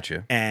food.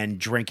 Gotcha. And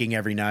drinking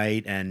every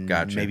night and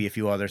maybe a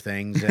few other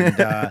things.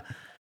 And,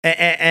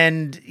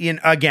 and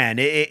again,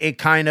 it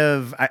kind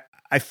of,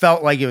 I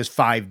felt like it was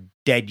 5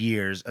 dead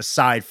years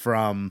aside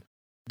from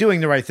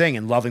doing the right thing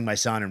and loving my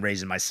son and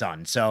raising my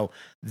son. So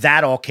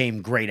that all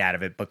came great out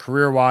of it. But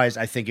career-wise,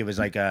 I think it was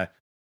it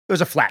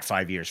was a flat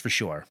 5 years for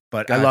sure.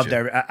 But I loved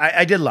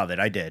I did love it.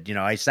 I did.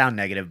 I sound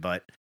negative,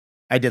 but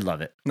I did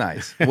love it.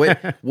 Nice.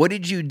 What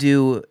did you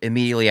do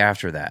immediately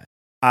after that?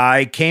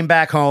 I came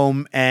back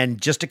home, and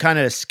just to kind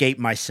of escape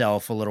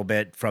myself a little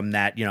bit from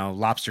that,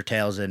 lobster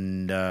tails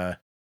and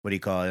what do you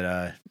call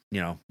it?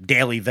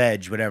 Daily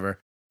veg, whatever.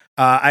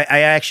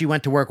 I actually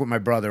went to work with my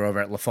brother over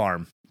at La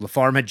Farm. La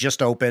Farm had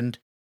just opened.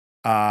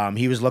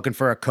 He was looking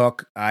for a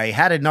cook. I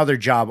had another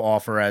job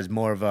offer as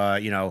more of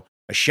a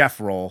chef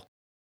role.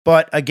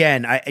 But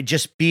again, I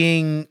just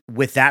being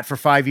with that for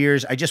 5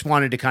 years, I just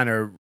wanted to kind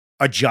of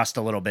adjust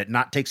a little bit,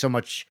 not take so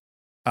much,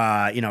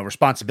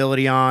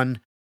 responsibility on.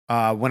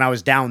 When I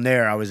was down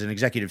there, I was an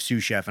executive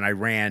sous chef, and I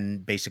ran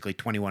basically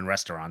 21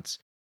 restaurants,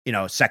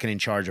 second in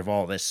charge of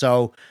all this.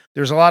 So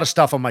there's a lot of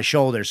stuff on my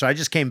shoulders. So I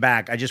just came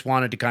back. I just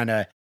wanted to kind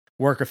of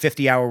work a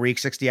 50-hour week,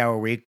 60-hour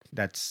week.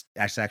 That's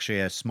actually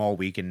a small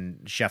week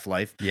in chef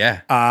life.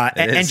 Yeah.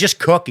 And just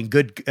cook and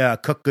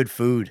cook good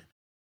food.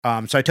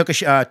 So I took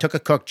a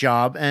cook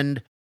job,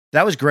 and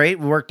that was great.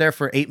 We worked there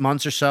for 8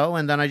 months or so.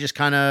 And then I just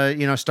kind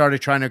of,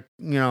 started trying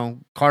to,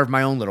 carve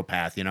my own little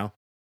path,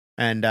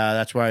 And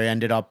that's where I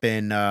ended up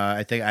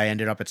I think I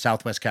ended up at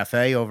Southwest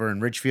Cafe over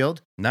in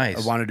Ridgefield.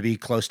 Nice. I wanted to be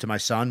close to my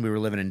son. We were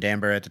living in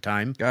Danbury at the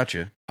time.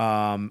 Gotcha.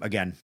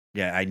 Again,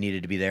 yeah, I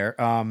needed to be there.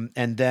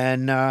 And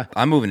then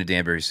I'm moving to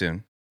Danbury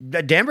soon.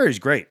 Danbury is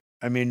great.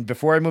 I mean,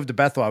 before I moved to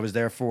Bethel, I was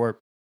there for,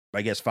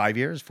 I guess, 4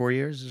 years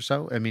or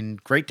so. I mean,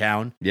 great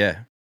town.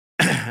 Yeah.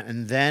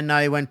 And then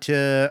I went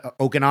to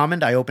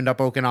Okanagan. I opened up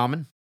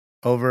Okanagan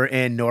over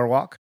in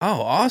Norwalk.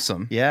 Oh,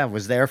 awesome. Yeah,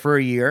 was there for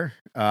a year.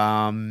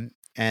 And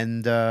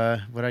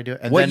what I do?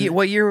 And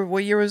what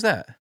year was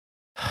that?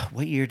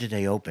 What year did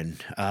they open?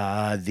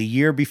 The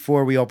year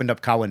before we opened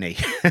up Kawane.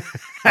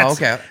 Oh,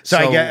 okay. So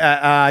I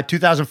get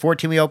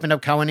 2014 we opened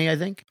up Kawane, I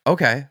think.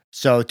 Okay.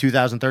 So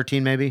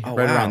 2013 maybe,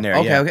 right around there.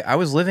 Okay, yeah. okay. I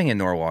was living in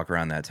Norwalk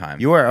around that time.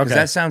 You were? Okay.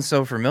 That sounds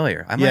so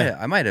familiar. I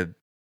might have.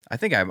 I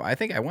think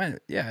I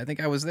went. Yeah, I think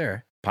I was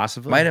there.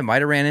 Possibly. Might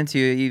have ran into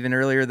you even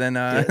earlier than.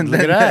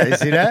 Look at that! You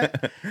see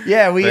that?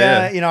 Yeah, we.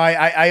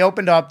 I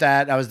opened up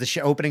that. I was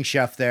the opening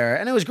chef there,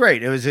 and it was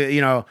great. It was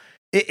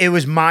it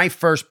was my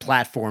first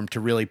platform to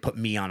really put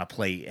me on a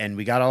plate, and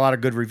we got a lot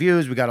of good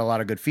reviews. We got a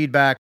lot of good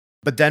feedback.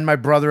 But then my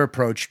brother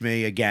approached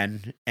me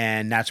again,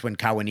 and that's when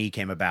Kawane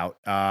came about.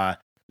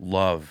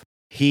 Love.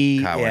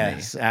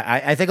 Yes,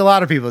 I think a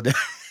lot of people do.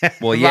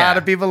 Well, a lot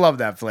of people love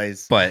that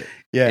place, but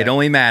it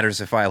only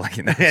matters if I like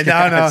it.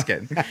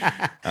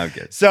 No. I'm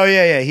good. So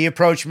he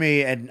approached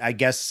me, and I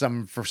guess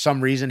for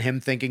some reason,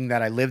 him thinking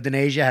that I lived in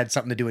Asia had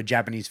something to do with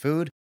Japanese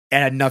food,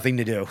 and had nothing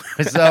to do.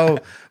 So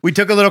we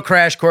took a little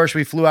crash course.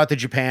 We flew out to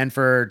Japan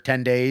for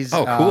 10 days.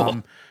 Oh,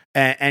 cool.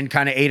 And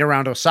kind of ate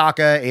around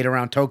Osaka, ate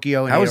around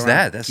Tokyo. And how was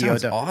that? That Kyoto.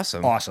 Sounds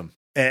awesome. Awesome.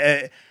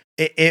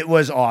 It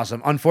was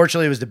awesome.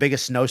 Unfortunately, it was the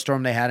biggest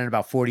snowstorm they had in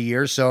about 40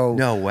 years. So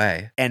no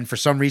way. And for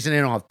some reason,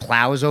 they don't have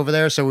plows over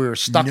there, so we were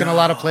stuck in a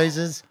lot of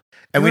places.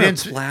 And we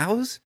didn't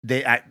plows.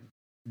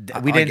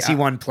 We didn't see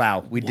one plow.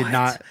 We did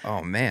not.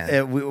 Oh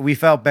man, we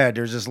felt bad.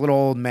 There's this little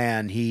old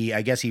man.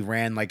 I guess he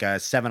ran like a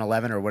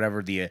 7-Eleven or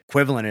whatever the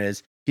equivalent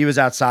is. He was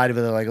outside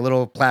with like a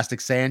little plastic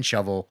sand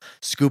shovel,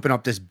 scooping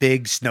up this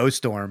big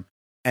snowstorm.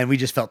 And we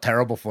just felt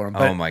terrible for him.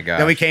 Oh my god!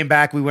 Then we came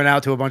back. We went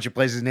out to a bunch of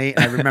places and ate.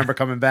 And I remember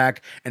coming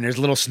back, and there's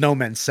little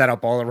snowmen set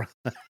up all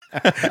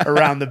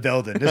around the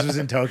building. This was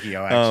in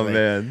Tokyo, actually. Oh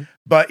man!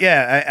 But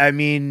yeah, I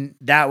mean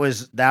that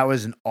was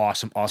an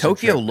awesome.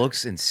 Tokyo trip.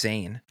 Looks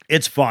insane.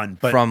 It's fun,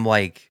 but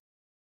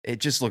it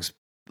just looks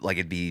like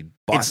it'd be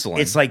bustling.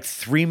 It's like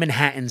 3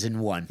 Manhattans in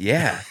one.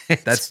 Yeah,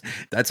 that's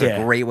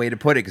a great way to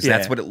put it because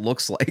that's what it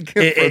looks like.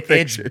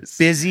 It's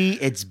busy.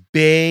 It's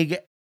big.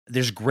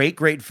 There's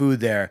great food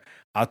there.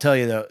 I'll tell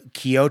you though,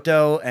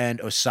 Kyoto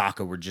and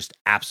Osaka were just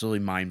absolutely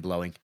mind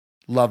blowing.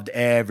 Loved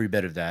every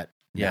bit of that.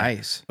 Yeah.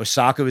 Nice.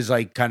 Osaka was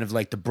like kind of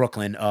like the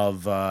Brooklyn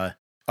of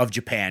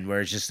Japan,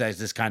 where it's just there's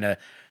this kind of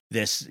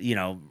this, you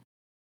know,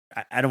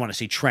 I don't want to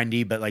say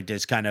trendy, but like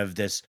this kind of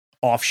this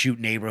offshoot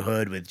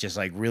neighborhood with just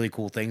like really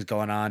cool things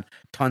going on,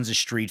 tons of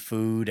street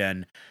food,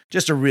 and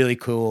just a really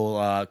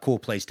cool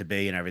place to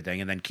be and everything.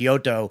 And then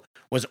Kyoto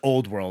was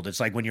old world. It's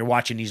like when you're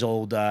watching these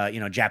old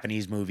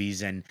Japanese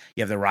movies, and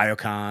you have the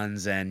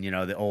ryokans and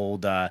the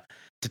old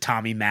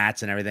tatami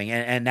mats and everything,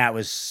 and that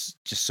was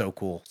just so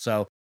cool.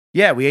 So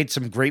yeah, we ate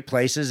some great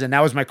places, and that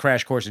was my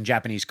crash course in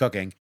Japanese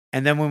cooking.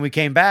 And then when we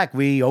came back,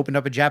 we opened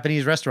up a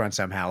Japanese restaurant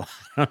somehow.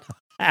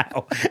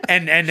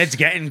 and it's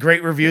getting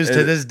great reviews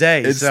to this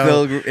day. It's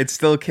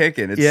still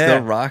kicking. It's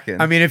still rocking.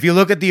 I mean, if you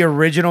look at the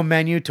original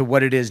menu to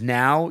what it is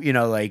now,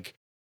 like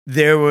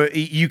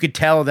you could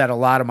tell that a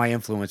lot of my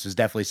influence was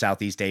definitely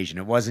Southeast Asian.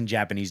 It wasn't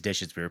Japanese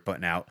dishes we were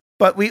putting out,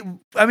 but we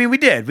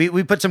did.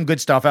 We put some good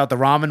stuff out. The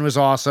ramen was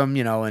awesome,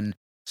 and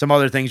some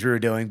other things we were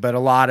doing, but a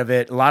lot of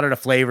the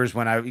flavors,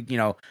 when I,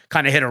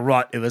 kind of hit a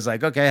rut, it was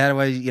like, okay, how do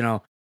I,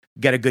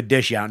 get a good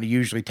dish out? And you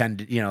usually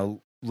tend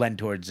to, lend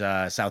towards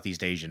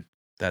Southeast Asian.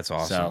 That's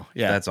awesome. So,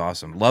 yeah. That's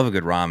awesome. Love a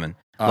good ramen.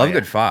 Love a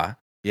good pho.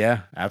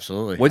 Yeah,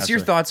 absolutely. What's your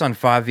thoughts on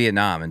Pho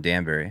Vietnam and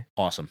Danbury?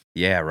 Awesome.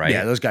 Yeah, right?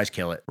 Yeah, those guys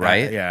kill it.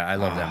 Right? Yeah, I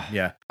love them.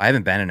 Yeah. I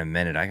haven't been in a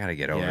minute. I got to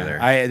get over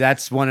there.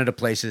 That's one of the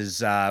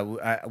places,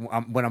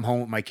 when I'm home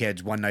with my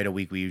kids, one night a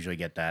week, we usually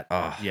get that.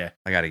 Oh, yeah.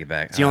 I got to get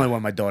back. It's the only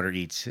one my daughter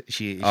eats.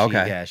 She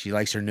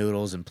likes her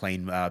noodles and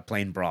plain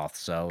broth.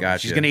 So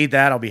if she's going to eat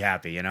that, I'll be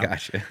happy,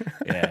 Gotcha.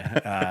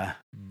 Yeah.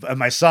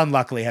 My son,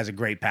 luckily, has a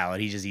great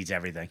palate. He just eats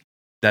everything.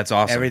 That's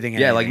awesome. Everything.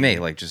 Yeah, like me.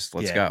 Like, just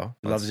let's go.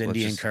 He loves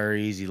Indian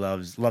curries. He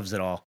loves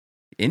it all.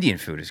 Indian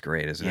food is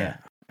great, isn't it? Yeah,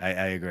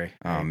 I agree.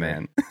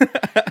 Man.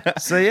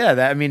 So yeah,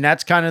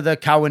 that's kind of the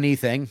Kawani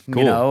thing.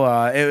 Cool.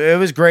 It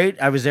was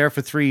great. I was there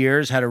for 3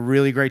 years. Had a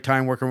really great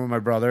time working with my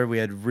brother. We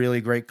had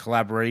really great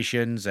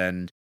collaborations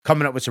and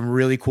coming up with some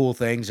really cool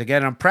things.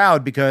 Again, I'm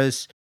proud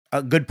because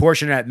a good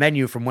portion of that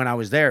menu from when I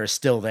was there is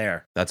still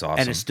there. That's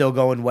awesome. And it's still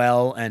going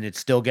well, and it's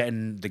still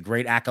getting the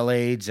great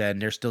accolades, and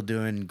they're still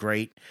doing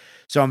great.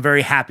 So I'm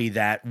very happy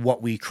that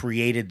what we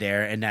created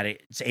there and that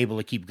it's able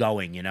to keep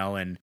going,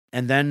 And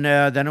then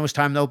it was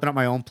time to open up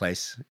my own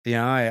place.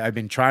 I've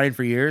been trying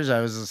for years. I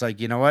was just like,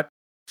 you know what?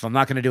 If I'm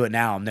not going to do it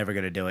now, I'm never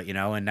going to do it.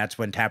 And that's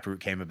when Taproot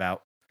came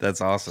about.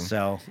 That's awesome.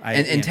 So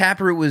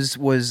Taproot was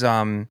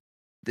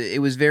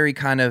it was very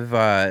kind of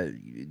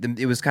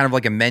it was kind of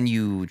like a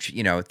menu.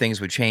 Things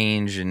would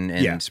change and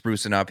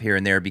sprucing up here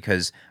and there,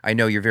 because I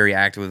know you're very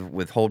active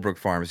with Holbrook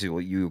Farms.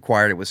 You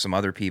acquired it with some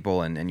other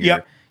people, and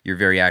you're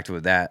very active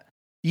with that.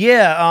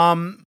 Yeah.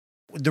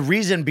 The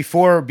reason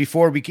before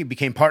we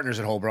became partners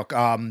at Holbrook,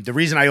 the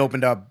reason I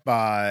opened up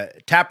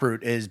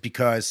Taproot is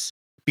because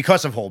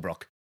of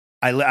Holbrook.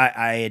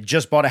 I had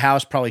just bought a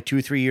house probably 2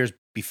 or 3 years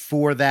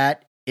before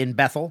that in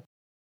Bethel.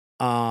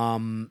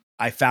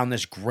 I found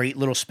this great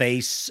little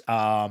space.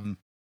 A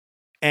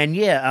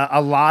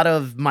lot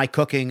of my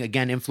cooking,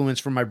 again, influence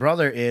from my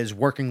brother, is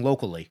working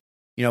locally.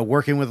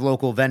 Working with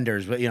local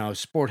vendors, but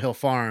Sport Hill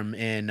Farm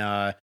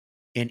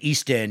in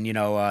Easton,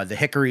 the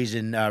Hickories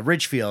in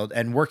Ridgefield,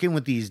 and working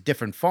with these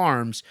different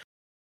farms,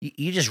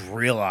 you just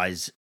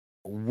realize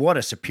what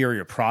a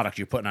superior product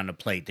you're putting on the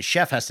plate. The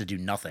chef has to do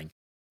nothing,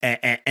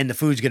 and the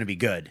food's going to be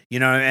good,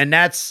 and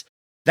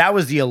that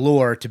was the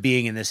allure to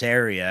being in this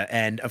area.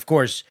 And of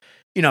course,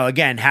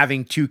 again,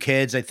 having 2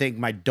 kids, I think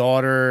my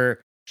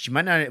daughter, she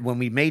might not, when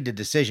we made the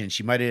decision,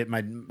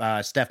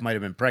 Steph might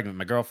have been pregnant,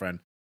 my girlfriend.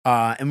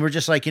 And we're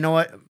just like, you know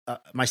what?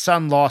 My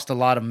son lost a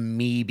lot of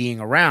me being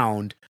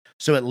around.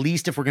 So at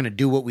least if we're going to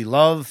do what we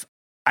love,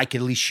 I can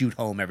at least shoot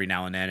home every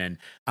now and then.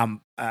 And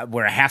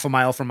we're a half a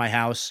mile from my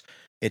house.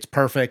 It's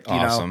perfect,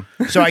 awesome.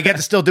 So I get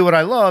to still do what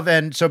I love.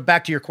 And so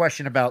back to your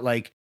question about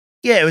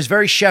it was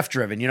very chef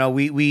driven.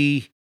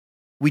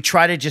 We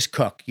try to just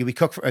cook. We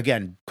cook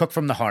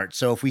from the heart.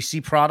 So if we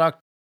see product,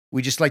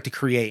 we just like to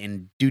create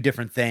and do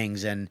different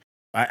things. And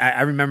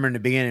I remember in the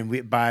beginning,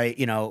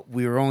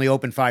 we were only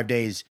open 5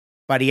 days.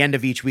 By the end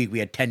of each week, we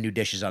had 10 new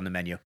dishes on the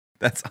menu.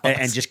 That's awesome.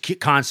 And just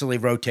constantly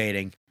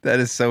rotating. That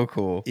is so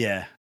cool.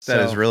 Yeah. That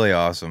is really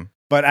awesome.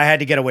 But I had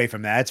to get away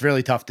from that. It's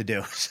really tough to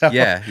do. So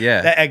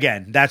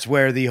again, that's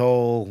where the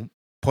whole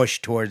push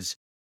towards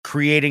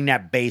creating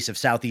that base of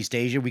Southeast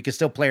Asia. We can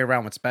still play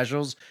around with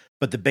specials,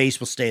 but the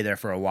base will stay there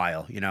for a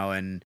while,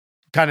 and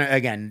kind of,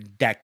 again,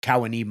 that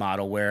Kawani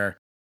model where,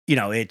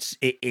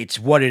 it's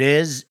what it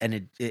is,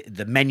 and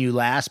the menu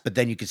lasts, but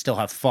then you can still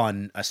have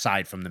fun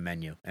aside from the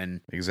menu. And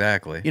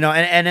exactly,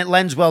 and it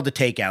lends well to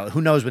takeout.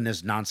 Who knows when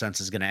this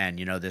nonsense is going to end?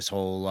 This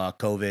whole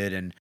COVID,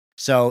 and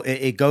so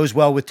it goes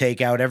well with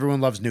takeout.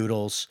 Everyone loves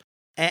noodles,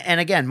 and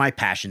again, my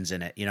passion's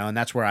in it, and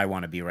that's where I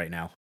want to be right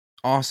now.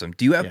 Awesome.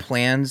 Do you have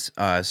plans?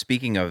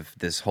 Speaking of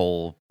this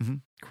whole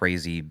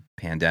crazy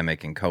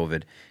pandemic and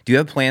COVID, do you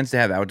have plans to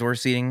have outdoor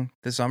seating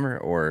this summer,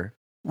 or?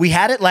 We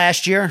had it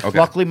last year. Okay.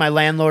 Luckily, my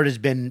landlord has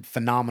been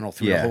phenomenal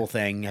through Yeah. the whole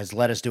thing, has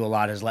let us do a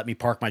lot, has let me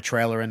park my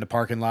trailer in the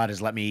parking lot,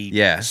 has let me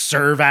Yeah.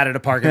 serve out of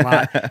the parking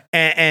lot.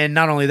 And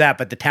not only that,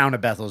 but the town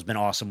of Bethel has been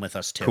awesome with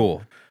us too.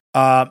 Cool.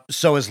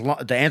 So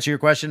to answer your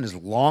question, as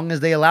long as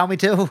they allow me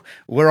to,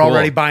 we're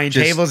already buying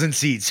tables and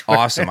seats.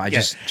 Awesome. I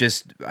Yeah.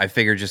 I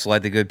figured just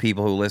let the good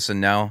people who listen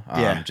know.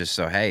 Yeah. Just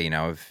so, hey,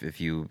 if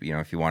you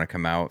want to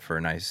come out for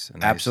a nice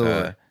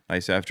Absolutely.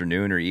 Nice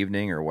afternoon or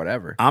evening or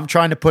whatever. I'm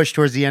trying to push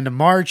towards the end of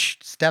March.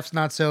 Steph's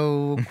not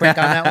so quick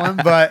on that one,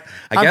 but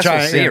I guess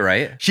we'll see,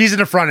 right? She's in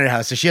the front of the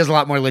house, so she has a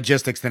lot more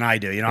logistics than I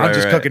do. I'm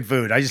just right. cooking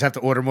food. I just have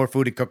to order more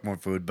food and cook more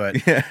food. But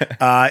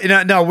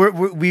no,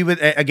 we would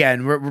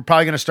again. We're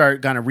probably going to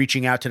start kind of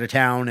reaching out to the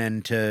town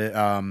and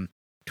to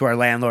our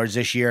landlords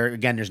this year.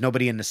 Again, there's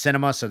nobody in the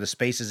cinema, so the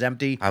space is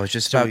empty. I was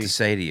just about to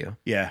say to you,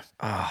 yeah,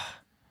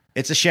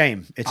 it's a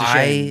shame. It's a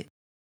shame.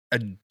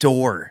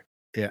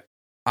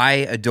 I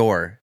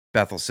adore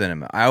Bethel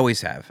Cinema. I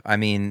always have. I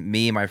mean,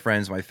 me, my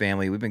friends, my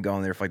family, we've been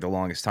going there for like the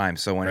longest time.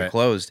 So when it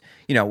closed,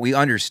 we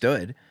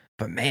understood.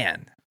 But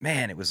man,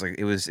 it was like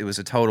it was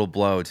a total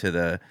blow to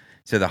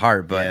the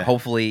heart. But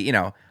hopefully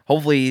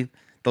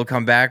they'll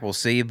come back. We'll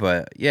see.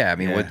 But yeah, I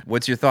mean,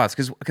 what's your thoughts?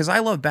 Because I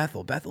love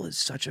Bethel. Bethel is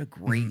such a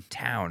great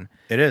town.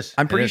 It is.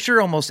 I'm pretty sure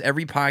almost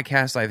every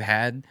podcast I've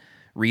had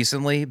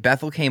recently,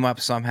 Bethel came up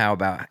somehow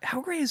about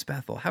how great is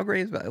Bethel? How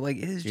great is Bethel? Like,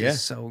 it is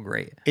just so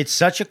great. It's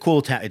such a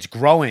cool town. It's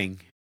growing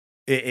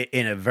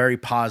in a very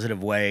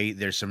positive way.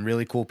 There's some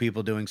really cool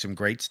people doing some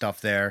great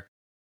stuff there.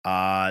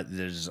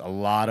 There's a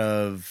lot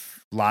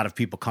of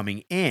people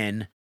coming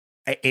in.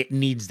 It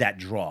needs that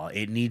draw.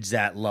 It needs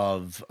that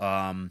love.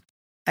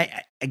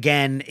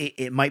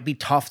 It might be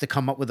tough to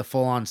come up with a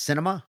full-on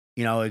cinema,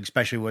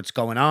 especially what's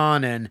going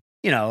on. And,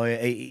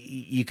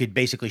 you could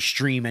basically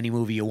stream any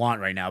movie you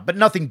want right now, but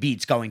nothing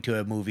beats going to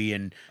a movie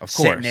and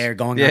sitting there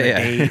going on a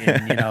date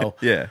and,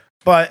 yeah.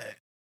 But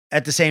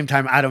at the same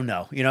time, I don't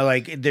know,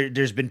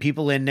 there's been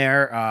people in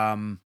there.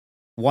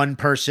 One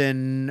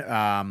person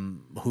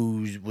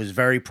who was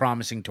very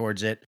promising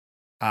towards it.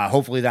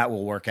 Hopefully that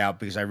will work out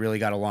because I really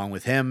got along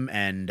with him.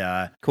 And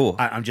cool.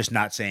 I'm just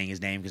not saying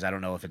his name because I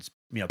don't know if it's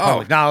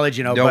public knowledge.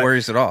 No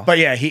worries at all. But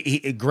yeah,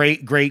 he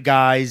great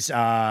guys.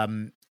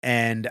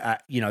 And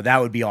that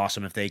would be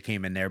awesome if they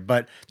came in there.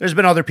 But there's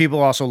been other people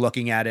also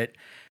looking at it.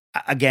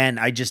 Again,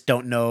 I just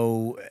don't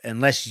know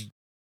unless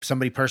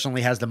somebody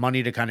personally has the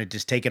money to kind of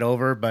just take it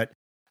over. But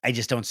I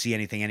just don't see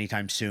anything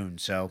anytime soon.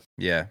 So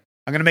yeah.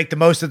 I'm going to make the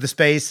most of the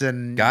space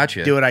and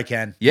do what I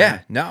can.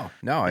 Yeah, no.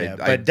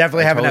 But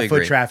definitely having that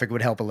foot traffic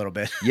would help a little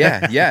bit.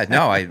 yeah.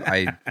 No,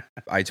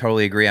 I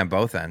totally agree on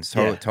both ends.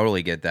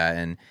 Totally get that.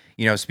 And,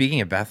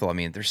 speaking of Bethel, I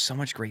mean, there's so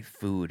much great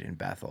food in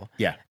Bethel.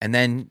 Yeah. And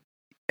then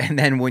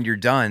when you're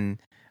done,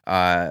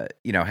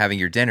 having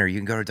your dinner, you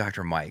can go to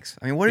Dr. Mike's.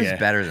 I mean, what is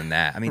better than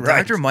that? I mean,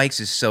 Dr.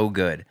 Mike's is so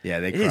good. Yeah,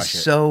 it is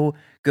so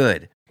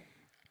good.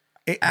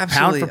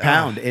 Absolutely. Pound for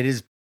pound, it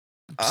is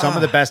some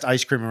of the best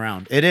ice cream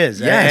around. It is.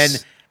 Yes.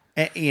 And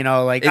it's so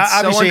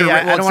obviously,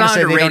 underrated. I don't want to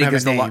say they don't have a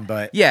the name,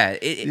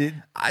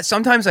 but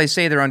sometimes I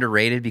say they're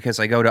underrated because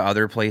I go to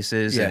other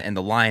places and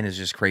the line is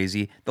just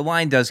crazy. The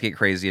line does get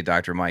crazy at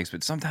Dr. Mike's,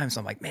 but sometimes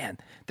I'm like, man,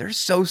 they're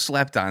so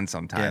slept on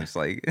sometimes.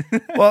 Yeah. Like,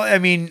 well, I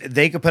mean,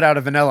 they could put out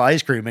a vanilla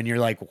ice cream and you're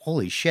like,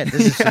 holy shit,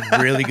 this is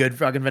some really good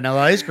fucking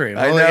vanilla ice cream.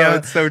 I know,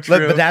 it's so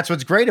true. But that's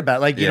what's great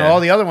about it. All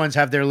the other ones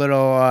have their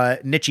little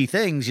niche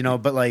things,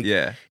 but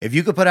if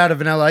you could put out a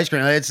vanilla ice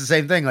cream, it's the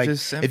same thing. Like,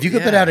 if you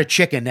could put out a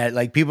chicken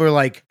that people are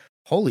like,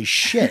 holy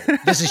shit,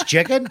 this is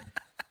chicken?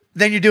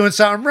 Then you're doing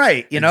something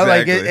right.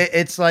 Exactly.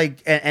 It's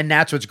like, and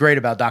that's what's great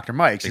about Dr.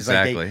 Mike's. It's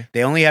like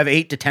they only have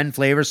 8 to 10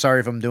 flavors. Sorry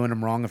if I'm doing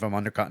them wrong, if I'm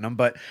undercutting them,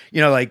 but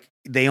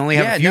they only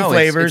have a few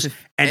flavors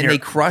and they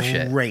crush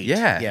it. Great.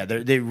 Yeah. Yeah.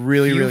 They're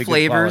really, really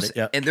flavors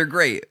good and they're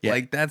great. Yeah.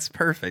 Like, that's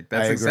perfect.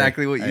 That's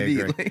exactly what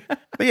you need.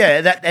 But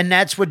yeah,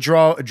 that's what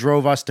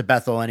drove us to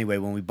Bethel anyway,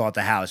 when we bought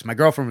the house. My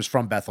girlfriend was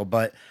from Bethel,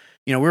 but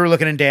we were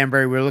looking in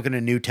Danbury, we were looking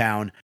in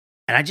Newtown.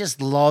 And I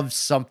just love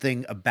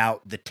something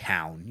about the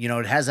town.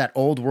 It has that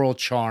old world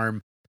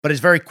charm, but it's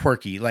very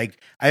quirky.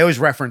 Like, I always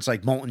reference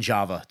like Molten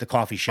Java, the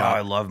coffee shop. Oh,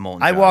 I love Molten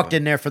Java. I walked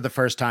in there for the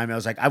first time. I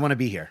was like, I want to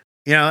be here.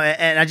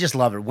 And I just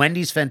love it.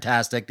 Wendy's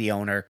fantastic, the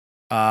owner.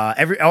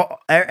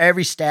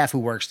 Every staff who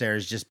works there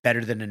is just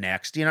better than the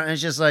next. And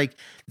it's just like,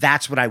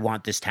 that's what I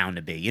want this town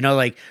to be.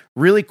 Like,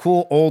 really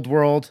cool old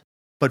world,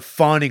 but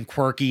fun and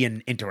quirky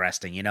and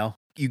interesting,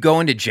 You go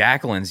into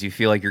Jacqueline's, you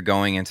feel like you're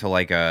going into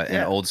like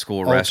an old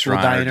school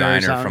restaurant or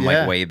diner from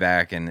like way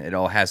back, and it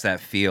all has that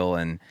feel.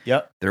 And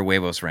they're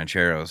huevos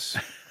rancheros.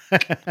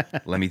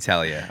 Let me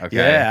tell you. Okay.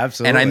 Yeah,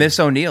 absolutely. And I miss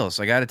O'Neill's.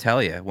 I got to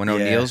tell you, when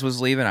O'Neill's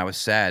was leaving, I was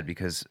sad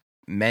because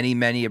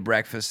many a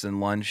breakfast and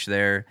lunch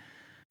there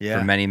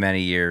for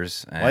many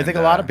years. And, well, I think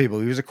a lot of people.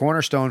 He was a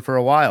cornerstone for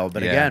a while,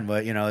 but again,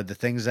 the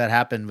things that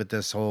happened with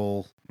this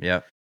whole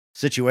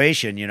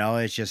situation,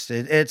 it's just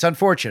it's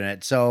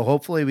unfortunate. So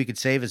hopefully we could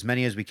save as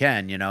many as we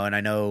can, and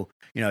I know,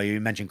 you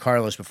mentioned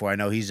Carlos before. I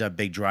know he's a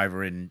big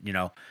driver in,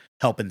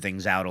 helping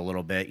things out a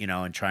little bit,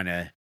 and trying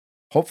to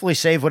hopefully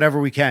save whatever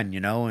we can,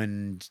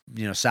 and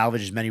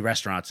salvage as many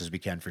restaurants as we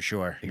can for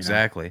sure.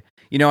 Exactly.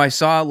 I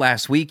saw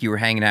last week you were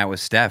hanging out with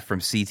Steph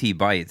from CT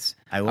Bites.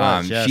 I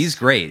was. Yes. She's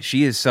great.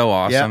 She is so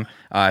awesome.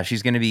 Yep.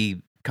 She's going to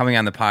be coming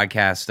on the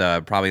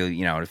podcast probably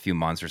in a few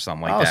months or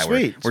something like that.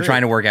 Sweet, we're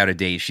trying to work out a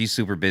date. She's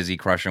super busy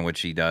crushing what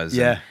she does.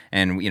 Yeah.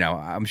 And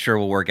I'm sure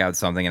we'll work out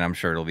something, and I'm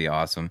sure it'll be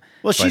awesome.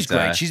 Well, she's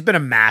great. She's been a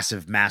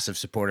massive, massive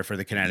supporter for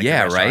the Connecticut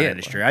restaurant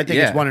industry. I think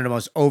it's one of the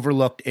most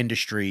overlooked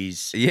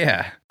industries.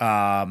 Yeah.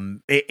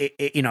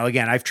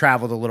 Again, I've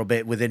traveled a little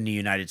bit within the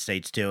United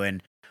States too,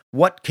 and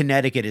what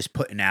Connecticut is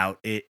putting out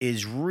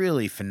is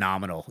really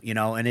phenomenal,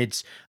 and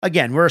it's,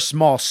 again, we're a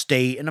small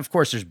state, and of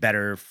course there's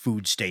better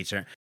food states,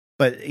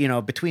 but,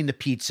 between the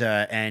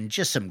pizza and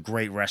just some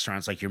great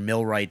restaurants like your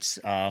Millwrights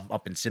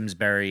up in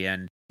Simsbury,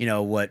 and,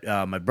 what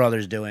my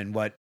brother's doing,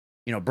 what,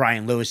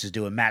 Brian Lewis is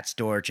doing, Matt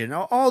Storch, and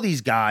all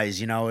these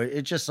guys,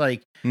 it's just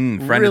like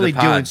really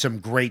doing some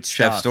great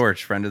stuff. Chef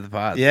Storch, friend of the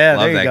pod. Yeah,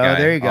 Love that guy.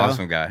 There you go.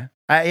 Awesome guy.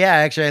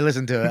 Actually, I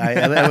listened to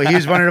it. He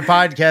was one of the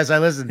podcasts I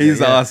listened to. He's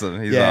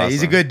awesome. He's awesome.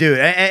 He's a good dude.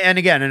 And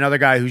again, another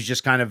guy who's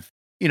just kind of,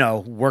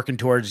 working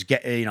towards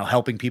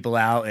helping people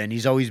out. And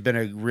he's always been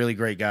a really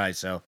great guy.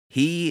 So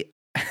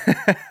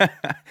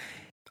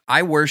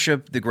I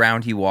worship the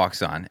ground he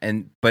walks on.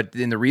 But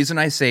the reason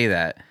I say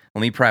that,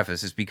 let me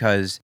preface, is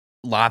because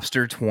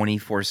lobster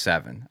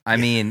 24/7. I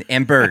mean,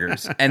 and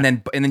burgers, and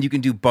then you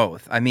can do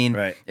both. I mean,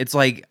 It's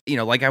like,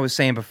 like I was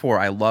saying before,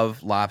 I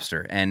love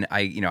lobster, and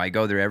I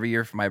go there every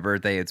year for my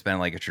birthday. It's been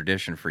like a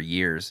tradition for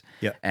years.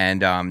 Yeah.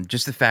 And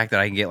just the fact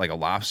that I can get like a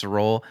lobster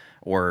roll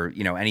or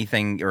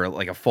anything, or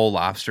like a full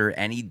lobster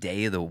any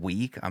day of the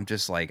week, I'm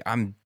just like,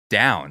 I'm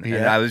down.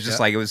 And I was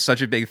just like, it was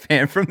such a big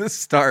fan from the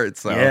start.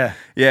 So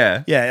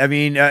yeah. I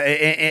mean,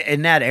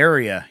 in that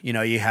area,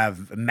 you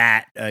have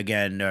Matt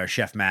again,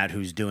 Chef Matt,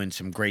 who's doing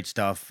some great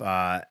stuff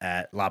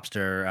at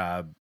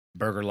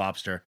Burger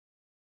Lobster,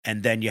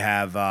 and then you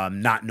have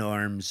Not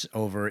Norms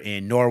over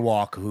in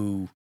Norwalk,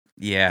 who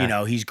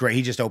he's great.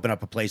 He just opened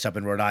up a place up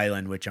in Rhode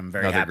Island, which I'm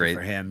very happy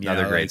for him.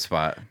 Another great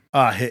spot.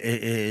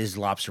 His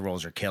lobster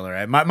rolls are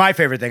killer. My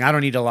favorite thing. I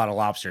don't eat a lot of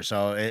lobster,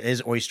 so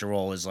his oyster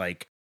roll is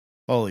like,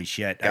 holy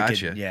shit.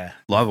 Gotcha.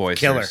 Love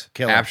oysters.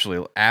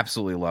 Killer.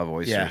 Absolutely love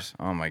oysters.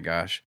 Yeah. Oh my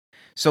gosh.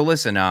 So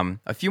listen,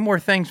 a few more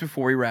things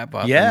before we wrap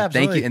up. Yeah,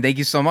 absolutely. Thank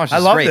you so much. I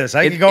love this.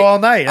 I could go all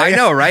night. I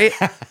know, right?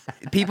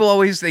 People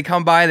always, they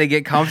come by, they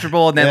get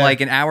comfortable, and then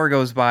like an hour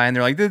goes by, and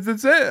they're like,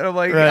 "That's it." And I'm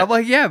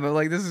like, yeah, but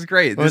like, this is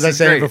great. What was I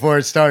saying before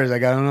it started?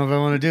 Like, I don't know if I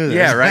want to do this.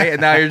 Yeah, right. And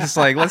now you're just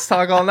like, let's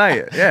talk all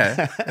night.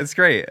 Yeah, it's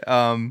great.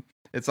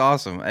 It's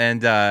awesome. And,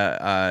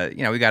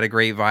 we got a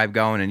great vibe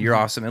going, and you're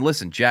awesome. And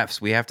listen,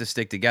 Jeffs, we have to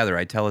stick together.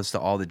 I tell this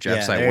to all the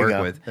Jeffs I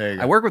work with.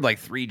 I work with like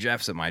 3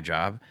 Jeffs at my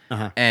job,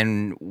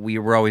 and we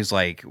were always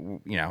like,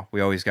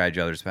 we always got each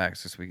other's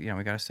backs because we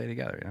got to stay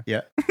together.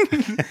 Yeah.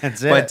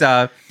 That's it.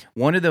 But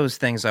one of those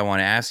things I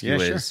want to ask you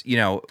is,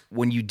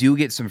 when you do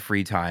get some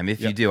free time,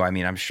 if you do, I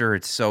mean, I'm sure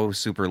it's so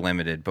super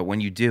limited, but when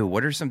you do,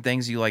 what are some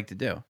things you like to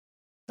do?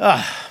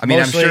 I mean,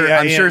 mostly,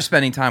 I'm sure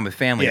spending time with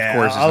family, of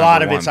course, is a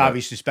lot of one, it's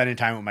obviously spending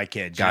time with my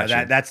kids.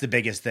 Gotcha. That's the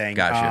biggest thing.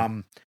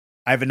 Gotcha.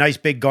 I have a nice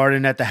big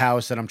garden at the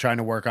house that I'm trying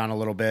to work on a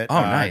little bit. Oh,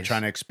 nice.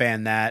 Trying to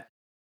expand that.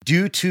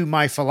 Due to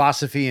my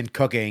philosophy in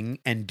cooking,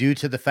 and due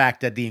to the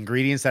fact that the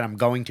ingredients that I'm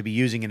going to be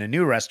using in a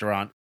new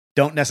restaurant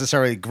don't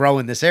necessarily grow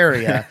in this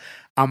area,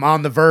 I'm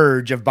on the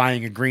verge of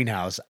buying a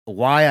greenhouse.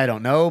 Why, I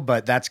don't know,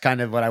 but that's kind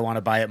of what I want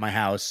to buy at my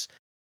house.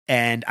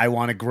 And I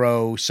want to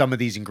grow some of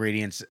these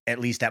ingredients, at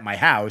least at my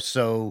house,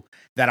 so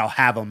that I'll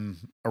have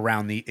them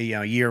around the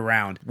year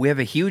round. We have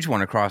a huge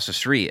one across the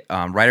street.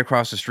 Right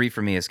across the street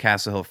from me is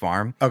Castle Hill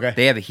Farm. Okay.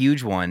 They have a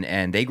huge one,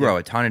 and they grow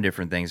a ton of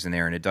different things in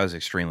there, and it does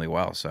extremely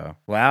well. So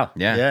wow.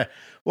 Yeah.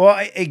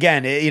 Well,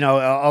 again,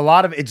 a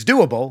lot of it's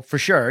doable for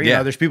sure. You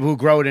know, there's people who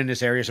grow it in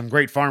this area. Some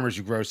great farmers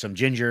who grow some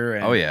ginger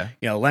and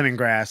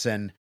lemongrass,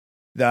 and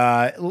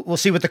we'll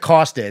see what the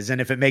cost is and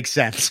if it makes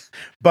sense.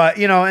 But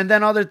and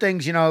then other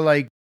things,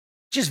 like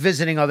just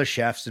visiting other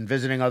chefs and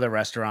visiting other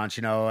restaurants.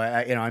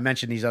 I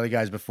mentioned these other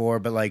guys before,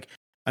 but like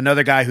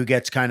another guy who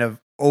gets kind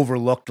of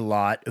overlooked a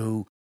lot,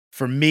 who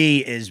for me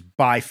is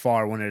by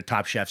far one of the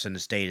top chefs in the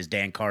state, is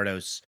Dan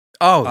Cardos.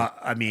 Oh,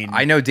 I mean,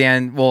 I know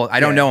Dan. Well, I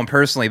don't know him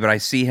personally, but I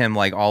see him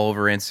like all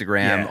over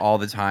Instagram all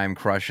the time,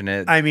 crushing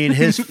it. I mean,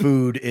 his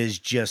food is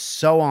just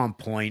so on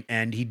point,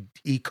 and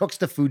he cooks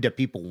the food that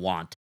people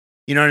want.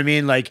 You know what I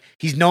mean? Like,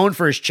 he's known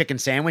for his chicken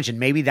sandwich, and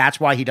maybe that's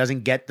why he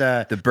doesn't get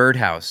the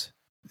Birdhouse.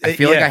 I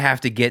feel like I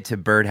have to get to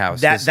Birdhouse.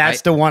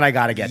 That's the one I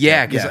got to get.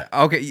 Yeah.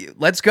 Okay,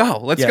 let's go.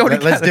 Let's go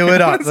together. Let's do it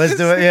up. Let's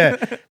do it.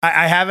 Yeah.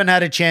 I haven't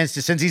had a chance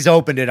to, since he's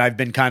opened it. I've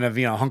been kind of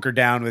hunkered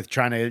down with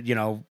trying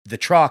to the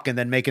truck and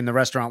then making the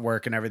restaurant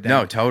work and everything.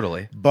 No,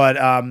 totally. But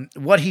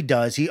what he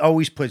does, he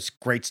always puts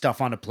great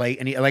stuff on a plate.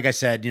 And he, like I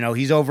said,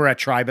 he's over at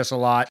Tribus a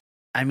lot.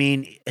 I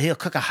mean, he'll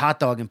cook a hot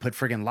dog and put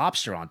friggin'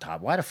 lobster on top.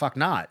 Why the fuck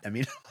not? I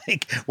mean,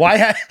 like,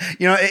 why?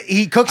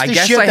 He cooks I the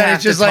guess shit I that have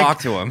it's just to like, talk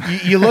to him.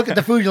 you look at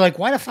the food, you're like,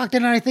 why the fuck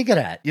didn't I think of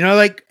that?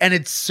 Like, and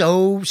it's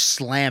so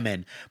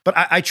slamming. But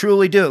I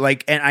truly do.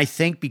 Like, and I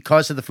think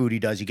because of the food he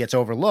does, he gets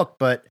overlooked.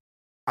 But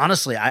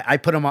honestly, I'll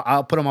put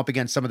him up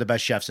against some of the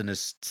best chefs in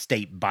this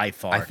state by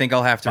far. I think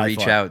I'll have to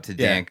reach out to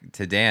Dan. Yeah.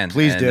 To Dan,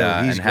 please and, do,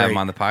 and have him great.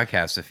 on the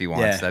podcast if he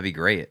wants. Yeah. That'd be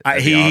great.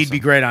 He'd be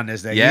great on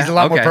this thing. Yeah? He's a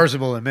lot more Okay.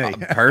 personable than me.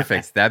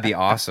 Perfect. That'd be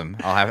awesome.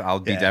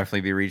 I'll Yeah.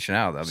 definitely be reaching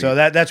out. So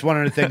that's one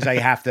of the things I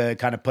have to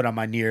kind of put on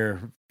my near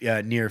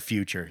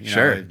future.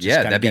 Sure. Just Yeah,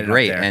 kinda that'd be get it up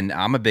great. there. And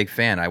I'm a big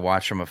fan. I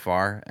watch from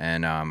afar,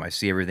 and I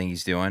see everything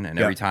he's doing. And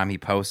every time he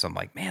posts, I'm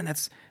like, man,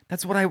 that's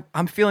what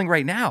I'm feeling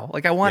right now.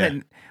 Like I want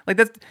it. Like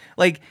that's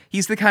like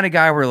he's the kind of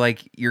guy where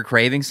like you're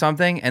craving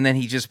something, and then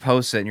he just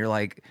posts it, and you're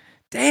like,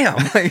 damn.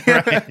 Like,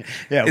 Right.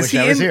 Yeah, wish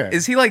I was here.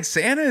 Is he like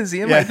Santa? Is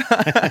he in my?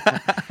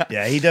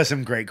 Yeah, he does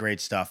some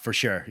great stuff for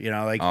sure.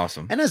 Like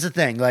Awesome. And that's the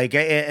thing, like,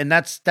 and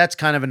that's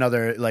kind of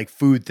another like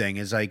food thing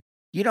is like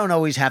you don't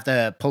always have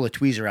to pull a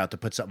tweezer out to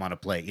put something on a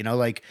plate.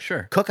 Like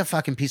Sure. cook a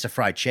fucking piece of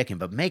fried chicken,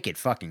 but make it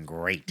fucking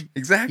great.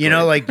 Exactly.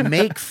 Like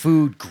make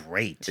food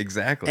great.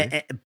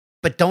 Exactly.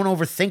 But don't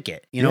overthink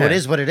it. It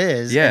is what it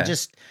is. Yeah. And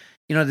just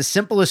the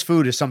simplest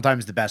food is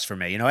sometimes the best for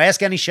me.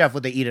 Ask any chef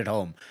what they eat at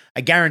home.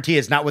 I guarantee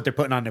it's not what they're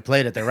putting on their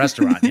plate at their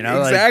restaurant.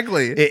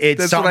 Exactly. Like, it's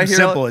That's what I something hear.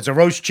 simple. It's a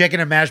roast chicken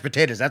and mashed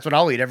potatoes. That's what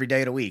I'll eat every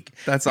day of the week.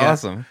 That's Yeah.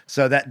 awesome.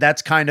 So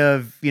that's kind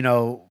of,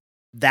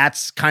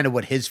 that's kind of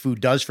what his food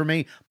does for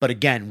me. But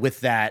again, with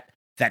that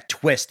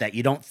twist that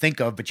you don't think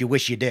of, but you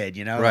wish you did,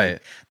 Right.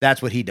 Like,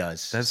 that's what he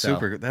does. That's So,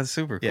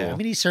 super cool. Yeah. I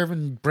mean, he's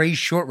serving braised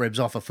short ribs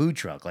off a food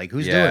truck. Like,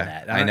 who's doing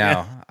that? I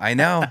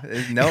know.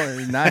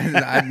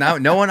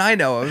 No one I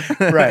know of.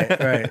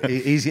 right.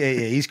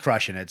 He's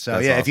crushing it. So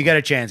That's if you awesome. get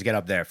a chance, get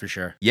up there for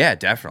sure. Yeah,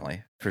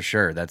 definitely. For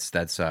sure.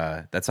 That's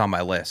on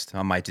my list,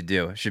 on my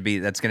to-do.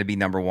 That's going to be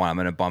number 1. I'm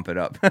going to bump it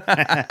up.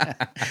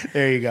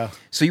 There you go.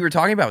 So you were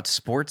talking about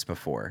sports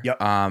before.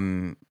 Yep.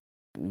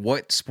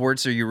 What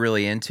sports are you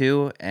really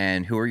into,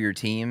 and who are your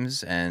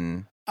teams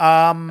and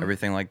Um,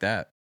 everything like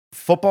that?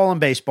 football and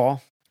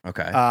baseball.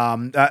 Okay.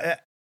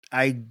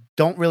 I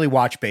don't really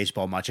watch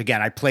baseball much.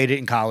 Again, I played it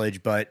in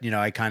college, but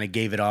I kind of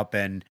gave it up,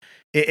 and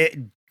it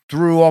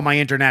through all my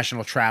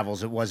international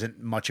travels, it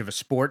wasn't much of a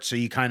sport. So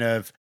you kind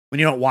of, when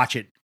you don't watch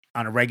it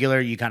on a regular,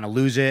 you kind of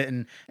lose it.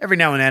 And every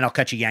now and then I'll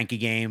catch a Yankee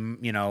game,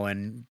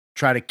 and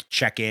try to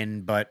check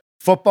in. But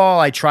football,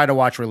 I try to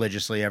watch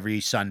religiously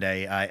every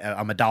Sunday.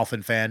 I'm a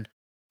Dolphin fan.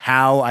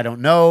 How? I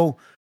don't know.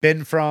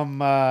 Been from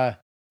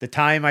the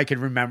time I can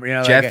remember.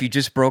 Jeff, you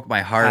just broke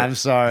my heart. I'm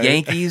sorry.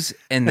 Yankees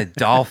and the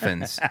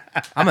Dolphins.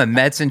 I'm a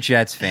Mets and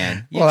Jets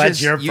fan. That's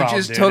your problem, You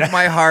just dude. took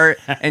my heart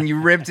and you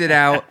ripped it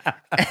out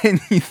and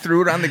you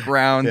threw it on the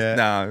ground. Yeah.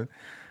 No.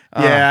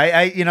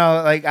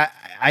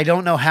 I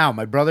don't know how.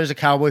 My brother's a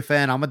Cowboy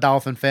fan. I'm a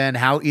Dolphin fan.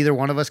 How either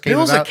one of us came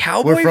Bill's a about.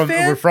 Cowboy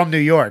fan? We're from New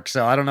York,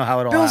 so I don't know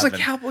how it all Bill's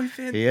happened. a Cowboy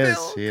fan. He is,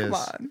 Bill, he is. come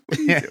on. What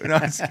are you doing?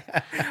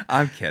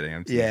 I'm kidding.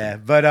 I'm teasing. Yeah,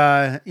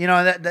 but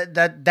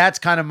that's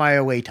kind of my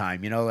away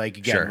time. Like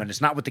again, Sure. when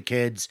it's not with the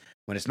kids,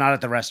 when it's not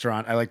at the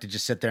restaurant, I like to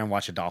just sit there and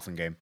watch a Dolphin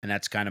game, and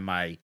that's kind of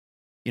my,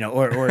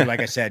 or like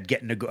I said,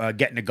 get in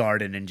the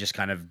garden and just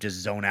kind of just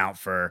zone out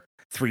for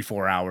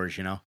 3-4 hours.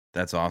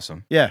 That's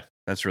awesome. Yeah.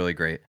 That's really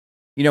great.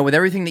 With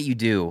everything that you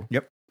do,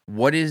 Yep.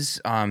 What is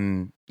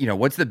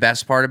what's the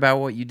best part about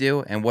what you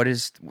do, and what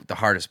is the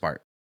hardest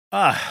part?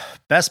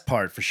 Best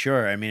part for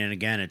sure. I mean, and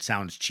again, it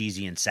sounds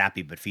cheesy and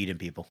sappy, but feeding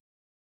people,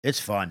 it's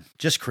fun.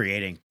 Just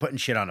creating, putting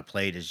shit on a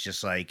plate is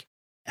just like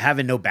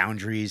having no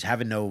boundaries,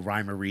 having no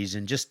rhyme or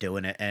reason, just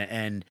doing it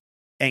and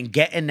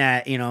getting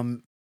that,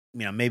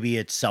 maybe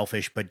it's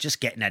selfish, but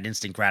just getting that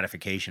instant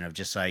gratification of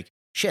just like,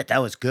 shit,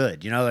 that was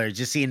good. Or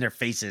just seeing their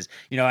faces.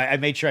 I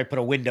made sure I put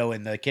a window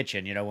in the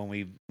kitchen, when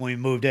we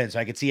moved in so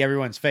I could see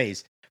everyone's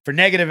face. For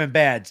negative and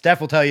bad,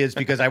 Steph will tell you it's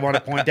because I want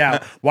to point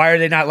out, why are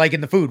they not liking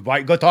the food?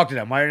 Why go talk to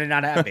them? Why are they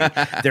not happy?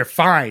 They're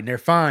fine.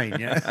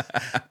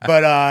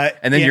 But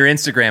And then your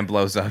Instagram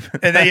blows up.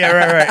 and then,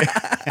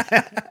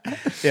 right.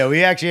 Yeah,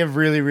 we actually have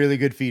really, really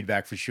good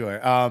feedback for sure.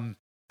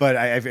 But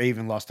I've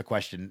even lost the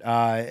question.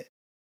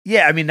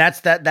 Yeah, I mean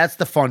that's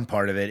the fun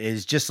part of it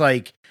is just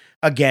like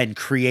again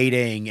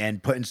creating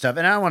and putting stuff.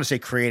 And I don't want to say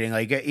creating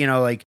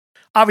like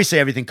obviously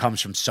everything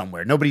comes from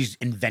somewhere. Nobody's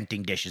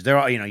inventing dishes. They're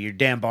all your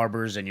Dan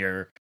Barbers and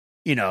your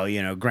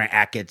Grant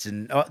Achatz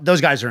and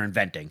those guys are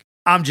inventing.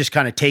 I'm just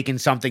kind of taking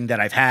something that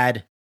I've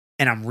had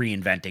and I'm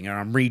reinventing or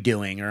I'm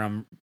redoing or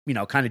I'm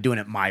kind of doing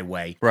it my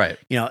way. Right.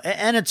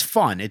 And it's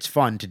fun. It's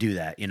fun to do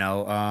that.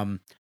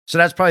 So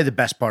that's probably the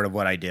best part of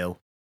what I do.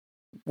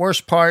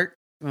 Worst part.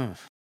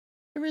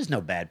 There is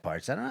no bad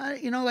parts. I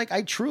don't, like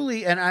I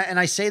truly, and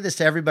I say this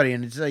to everybody,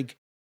 and it's like,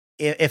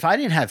 if I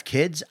didn't have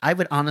kids, I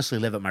would honestly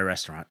live at my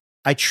restaurant.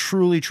 I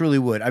truly, truly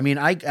would. I mean,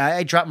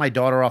 I drop my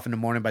daughter off in the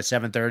morning by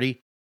 7:30.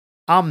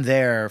 I'm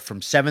there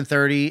from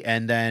 7:30,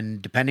 and then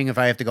depending if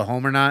I have to go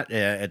home or not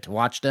to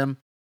watch them,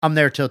 I'm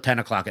there till 10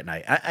 o'clock at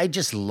night. I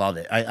just love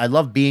it. I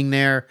love being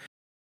there.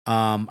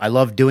 I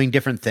love doing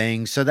different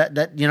things. So that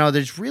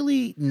there's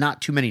really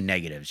not too many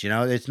negatives.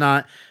 It's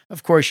not.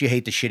 Of course, you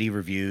hate the shitty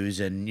reviews,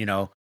 and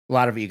a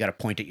lot of it you got to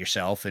point at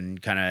yourself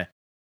and kind of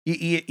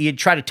you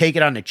try to take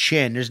it on the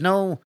chin.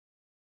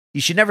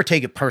 You should never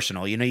take it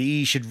personal.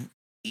 You should,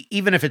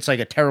 even if it's like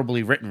a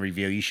terribly written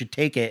review, you should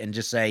take it and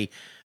just say,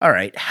 all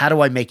right, how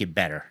do I make it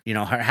better?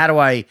 How do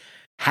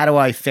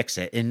I fix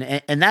it?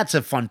 And that's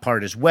a fun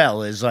part as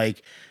well, is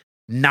like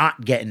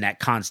not getting that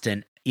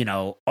constant,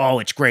 oh,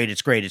 it's great.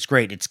 It's great. It's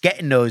great. It's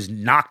getting those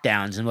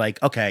knockdowns and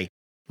like, okay,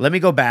 let me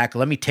go back.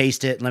 Let me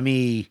taste it.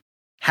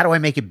 How do I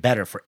make it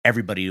better for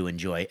everybody to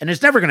enjoy? And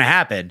it's never going to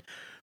happen,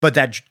 but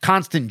that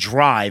constant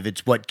drive,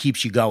 it's what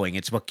keeps you going.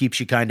 It's what keeps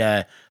you kind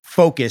of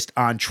focused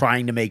on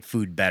trying to make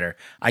food better.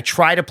 I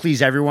try to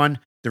please everyone.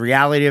 The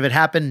reality of it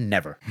happened,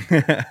 never.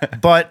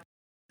 But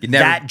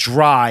that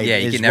drive you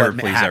is can never what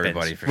please happens.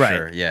 Everybody for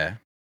sure. Yeah.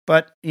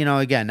 But,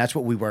 again, that's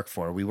what we work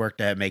for. We work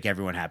to make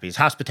everyone happy. It's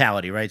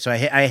hospitality, right? So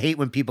I hate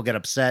when people get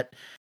upset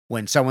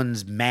when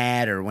someone's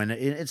mad or when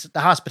it's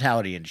the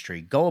hospitality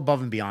industry. Go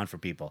above and beyond for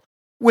people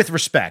with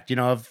respect.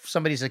 If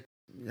somebody's like,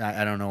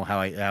 I don't know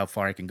how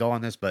far I can go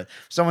on this, but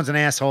if someone's an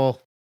asshole,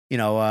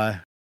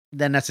 then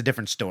that's a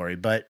different story.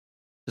 But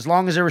as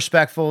long as they're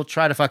respectful,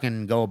 try to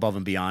fucking go above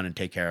and beyond and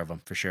take care of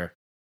them for sure.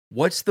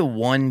 What's the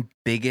one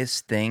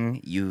biggest thing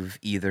you've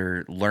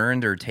either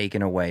learned or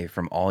taken away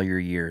from all your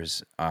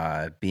years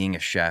being a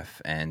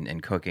chef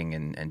and cooking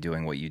and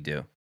doing what you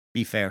do?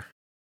 Be fair.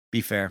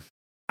 Be fair.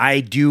 I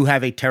do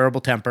have a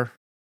terrible temper,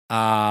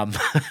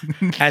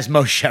 as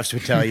most chefs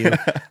would tell you.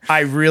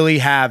 I really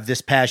have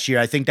this past year.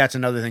 I think that's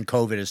another thing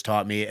COVID has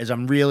taught me, is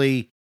I'm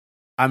really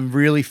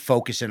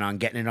focusing on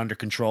getting it under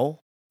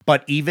control.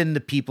 But even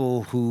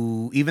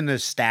the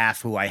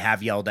staff who I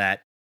have yelled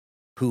at,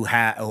 who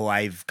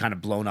I've kind of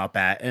blown up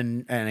at,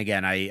 and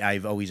again,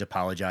 I've always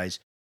apologized.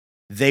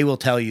 They will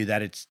tell you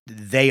that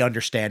they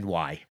understand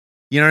why.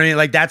 You know what I mean?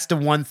 Like, that's the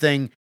one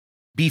thing.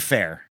 Be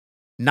fair.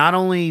 Not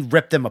only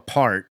rip them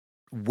apart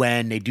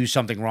when they do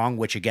something wrong,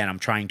 which again, I'm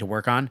trying to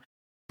work on,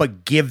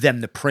 but give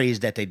them the praise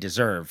that they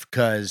deserve.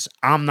 Because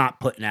I'm not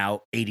putting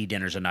out 80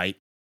 dinners a night.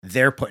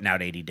 They're putting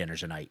out 80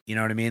 dinners a night. You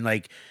know what I mean?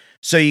 Like,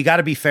 so you got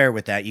to be fair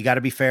with that. You got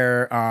to be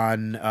fair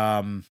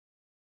on,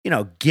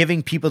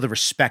 giving people the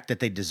respect that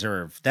they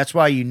deserve. That's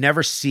why you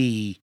never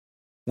see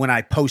when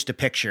I post a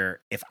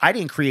picture, if I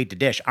didn't create the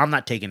dish, I'm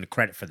not taking the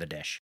credit for the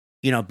dish.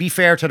 Be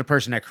fair to the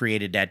person that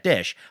created that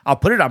dish. I'll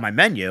put it on my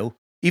menu,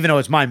 even though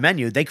it's my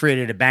menu. They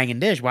created a banging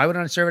dish. Why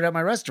wouldn't I serve it at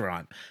my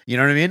restaurant? You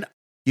know what I mean?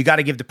 You got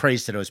to give the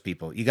praise to those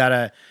people. You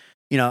got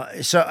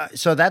to,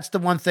 so that's the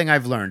one thing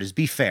I've learned, is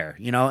be fair,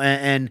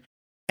 and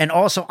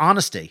also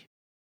honesty.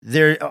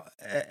 There,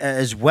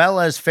 as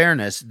well as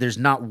fairness, there's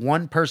not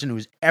one person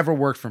who's ever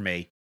worked for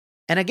me.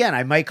 And again,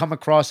 I might come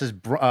across as,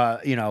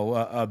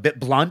 a bit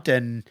blunt,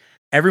 and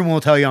everyone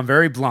will tell you I'm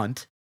very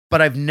blunt,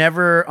 but I've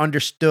never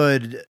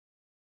understood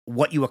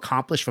what you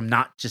accomplish from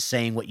not just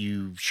saying what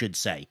you should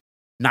say,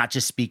 not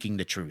just speaking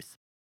the truth.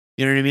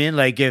 You know what I mean?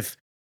 Like, if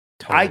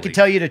I could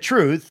tell you the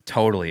truth,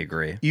 totally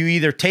agree. You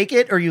either take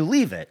it or you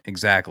leave it.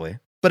 Exactly.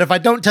 But if I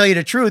don't tell you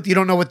the truth, you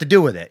don't know what to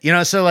do with it.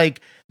 So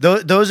like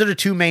those are the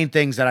two main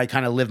things that I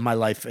kind of live my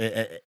life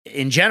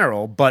in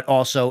general, but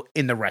also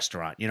in the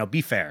restaurant.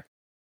 Be fair.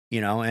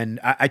 And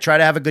I try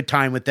to have a good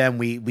time with them.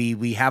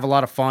 We have a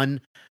lot of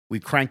fun. We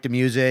crank the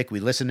music. We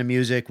listen to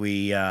music.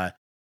 We,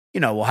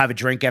 we'll have a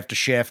drink after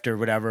shift or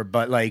whatever.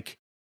 But like,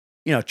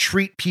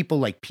 treat people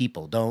like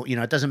people. Don't,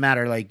 it doesn't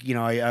matter. Like,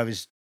 I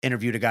was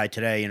interviewed a guy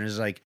today, and it was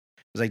like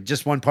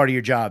just one part of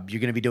your job.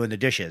 You're going to be doing the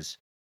dishes.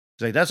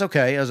 It's like, that's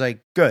okay. I was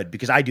like, good,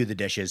 because I do the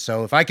dishes.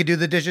 So if I could do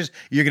the dishes,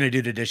 you're going to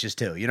do the dishes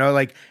too,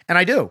 and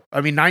I do.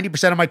 I mean,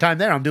 90% of my time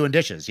there, I'm doing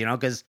dishes,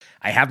 because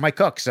I have my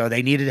cook. So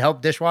they needed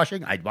help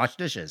dishwashing. I'd wash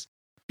dishes.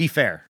 Be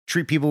fair.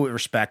 Treat people with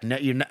respect.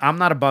 I'm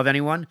not above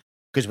anyone,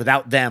 because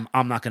without them,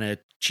 I'm not going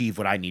to achieve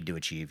what I need to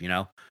achieve,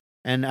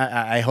 And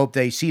I hope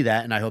they see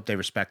that, and I hope they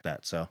respect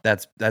that. So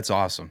that's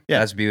awesome. Yeah.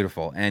 That's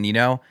beautiful. And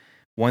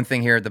one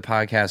thing here at the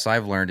podcast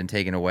I've learned and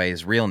taken away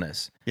is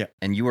realness. Yeah.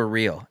 And you are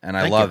real, and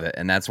I love it.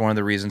 And that's one of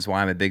the reasons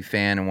why I'm a big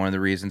fan, and one of the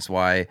reasons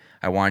why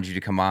I wanted you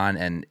to come on.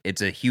 And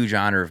it's a huge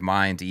honor of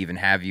mine to even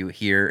have you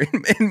here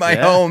in my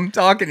home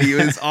talking to you.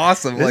 It's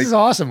awesome. This is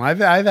awesome. I've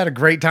had a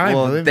great time.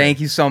 Well, thank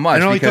you so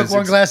much. I only took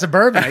one glass of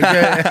bourbon.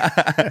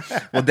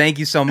 Well, thank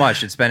you so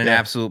much. It's been an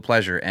absolute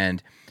pleasure.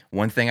 And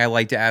one thing I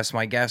like to ask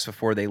my guests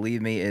before they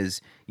leave me is,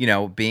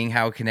 being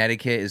how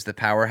Connecticut is the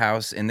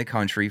powerhouse in the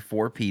country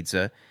for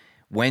pizza,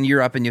 when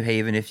you're up in New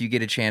Haven, if you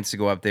get a chance to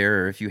go up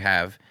there, or if you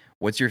have,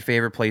 what's your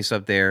favorite place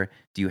up there?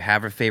 Do you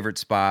have a favorite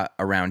spot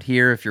around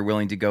here if you're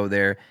willing to go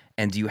there?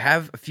 And do you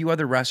have a few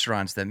other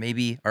restaurants that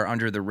maybe are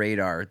under the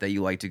radar that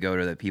you like to go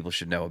to that people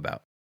should know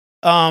about?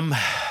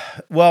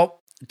 Well,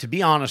 to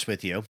be honest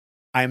with you,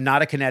 I'm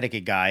not a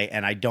Connecticut guy,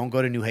 and I don't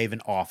go to New Haven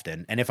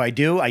often. And if I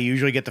do, I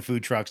usually get the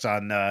food trucks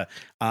on the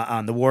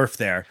wharf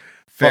there.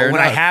 Fair but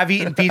when enough. I have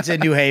eaten pizza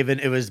in New Haven,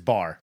 it was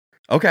bar.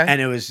 Okay. And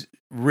it was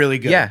really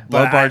good. Yeah,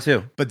 love bar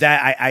too. But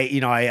that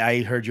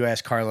I heard you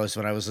ask Carlos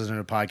when I was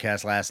listening to a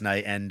podcast last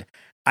night, and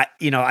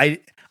I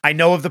I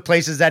know of the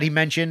places that he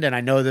mentioned, and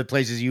I know the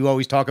places you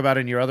always talk about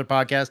in your other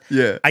podcast.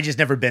 Yeah. I just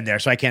never been there,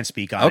 so I can't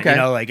speak on it. You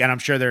know, like, and I'm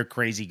sure they're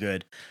crazy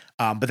good.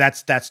 But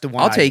that's the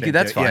one. I'll take you.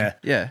 That's fine.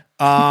 Yeah.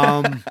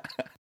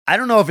 I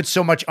don't know if it's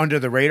so much under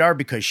the radar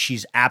because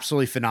she's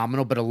absolutely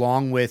phenomenal, but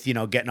along with, you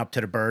know, getting up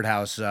to the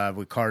birdhouse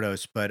with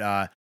Cardos,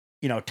 but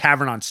you know,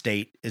 Tavern on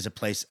State is a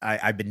place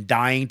I've been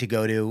dying to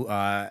go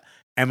to.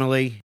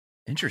 Emily.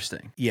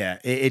 Interesting. Yeah.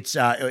 It's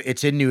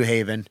in New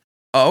Haven.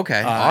 Oh,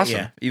 okay. Awesome.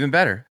 Yeah. Even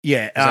better.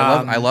 Yeah.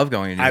 I love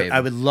going to New Haven. I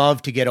would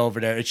love to get over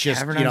there. It's just,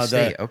 Tavern you know, on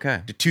State.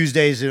 Okay. the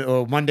Tuesdays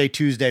or Monday,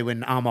 Tuesday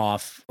when I'm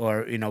off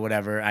or, you know,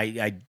 whatever,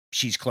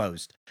 she's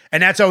closed.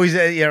 And that's always,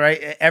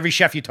 right? Every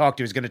chef you talk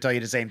to is going to tell you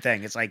the same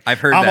thing. It's like, I've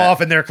heard I'm that. off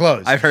and they're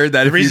closed. I've heard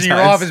that. The reason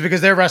you're off is because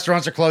their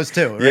restaurants are closed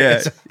too. Right?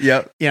 Yeah.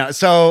 Yep. You know,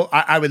 so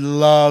I would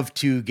love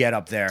to get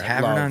up there.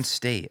 Tavern on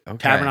State. Okay.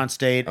 Tavern on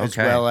State, as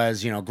well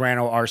as, you know,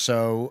 Grano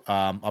Arso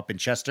up in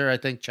Chester, I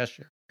think.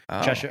 Chester.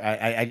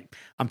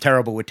 I'm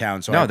terrible with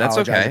towns, so I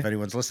apologize if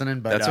anyone's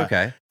listening. But that's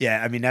okay.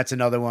 Yeah, I mean, that's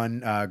another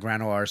one,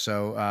 Grano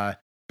Arso.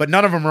 But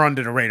none of them are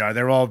under the radar.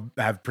 They all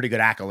have pretty good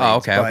accolades. Oh,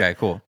 okay, okay,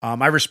 cool.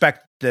 I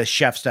respect the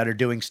chefs that are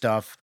doing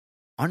stuff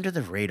under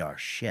the radar.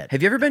 Shit.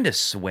 Have you ever been to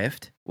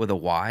Swift with a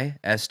Y?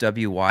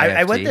 SWYFT?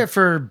 I went there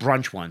for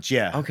brunch once.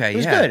 Yeah. Okay. It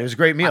was good. It was a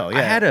great meal.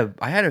 I had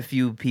a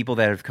few people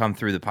that have come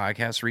through the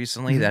podcast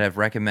recently that have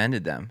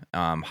recommended them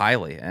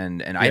highly,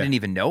 and I didn't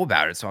even know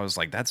about it. So I was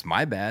like, that's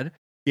my bad.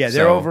 Yeah,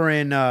 they're over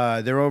in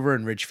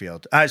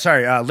Ridgefield.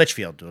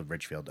 Litchfield.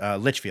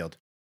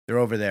 They're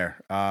over there.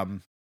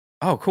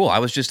 Oh, cool. I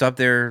was just up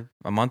there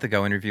a month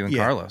ago interviewing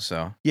Carlos.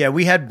 So yeah,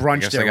 we had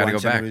brunch there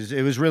once. Go back.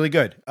 It was really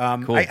good.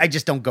 Cool. I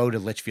just don't go to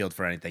Litchfield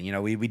for anything. You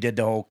know, we did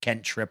the whole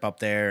Kent trip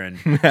up there, and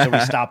so we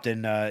stopped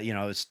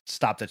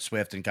stopped at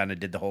Swift and kind of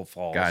did the whole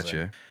falls.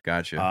 Gotcha.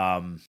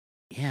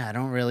 Yeah, I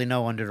don't really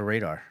know under the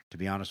radar, to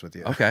be honest with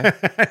you. Okay.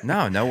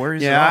 No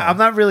worries. Yeah, I'm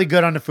not really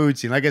good on the food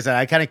scene. Like I said,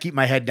 I kind of keep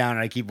my head down and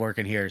I keep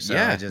working here. So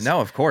yeah,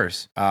 of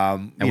course.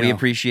 And we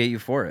appreciate you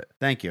for it.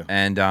 Thank you.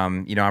 And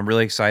I'm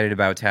really excited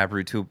about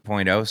Taproot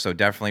 2.0. So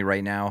definitely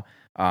right now,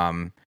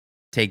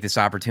 take this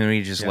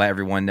opportunity to just let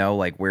everyone know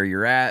like where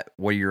you're at,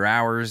 what are your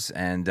hours,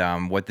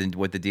 and what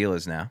the deal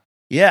is now.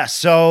 Yeah.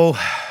 So,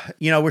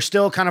 we're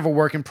still kind of a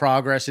work in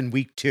progress in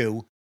week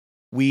 2.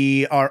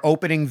 We are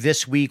opening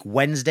this week,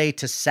 Wednesday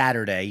to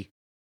Saturday,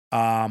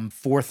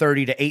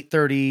 4:30 to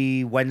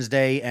 8:30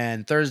 Wednesday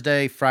and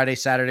Thursday. Friday,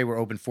 Saturday, we're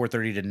open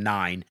 4:30 to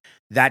 9.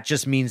 That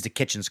just means the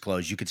kitchen's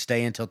closed. You could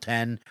stay until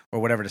 10 or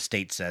whatever the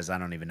state says. I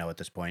don't even know at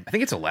this point. I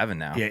think it's 11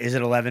 now. Yeah, is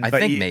it 11? I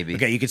think maybe.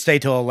 Okay, you could stay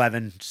till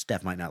 11.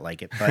 Steph might not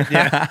like it, but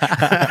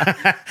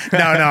yeah.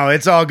 No,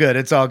 it's all good.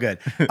 It's all good.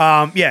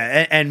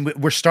 And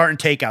we're starting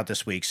takeout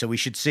this week, so we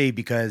should see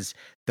because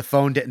the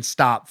phone didn't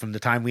stop from the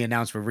time we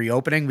announced we're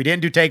reopening. We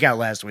didn't do takeout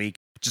last week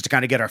just to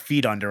kind of get our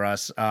feet under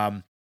us.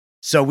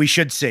 So we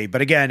should see.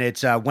 But again,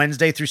 it's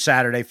Wednesday through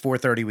Saturday,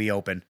 4:30 we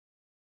open.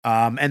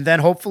 And then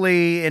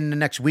hopefully in the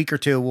next week or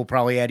two, we'll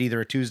probably add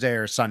either a Tuesday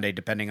or a Sunday,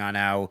 depending on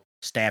how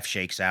staff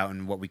shakes out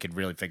and what we could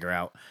really figure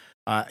out.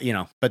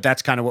 But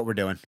that's kind of what we're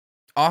doing.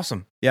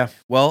 Awesome. Yeah.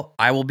 Well,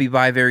 I will be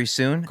by very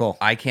soon. Cool.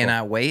 I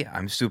cannot wait.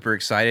 I'm super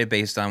excited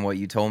based on what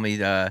you told me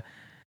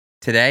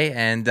today.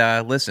 And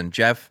listen,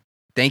 Jeff,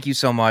 thank you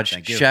so much.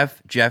 Thank you. Chef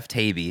Jeff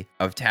Tabey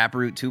of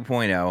Taproot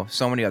 2.0.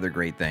 So many other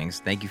great things.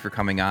 Thank you for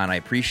coming on. I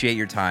appreciate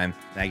your time.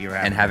 Thank you for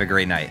having me. And have a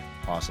great night.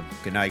 Awesome.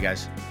 Good night,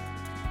 guys.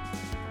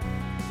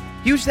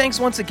 Huge thanks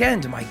once again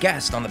to my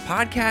guest on the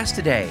podcast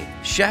today,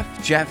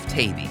 Chef Jeff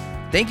Tabey.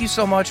 Thank you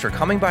so much for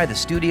coming by the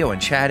studio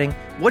and chatting.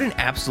 What an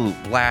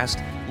absolute blast.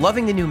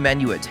 Loving the new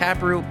menu at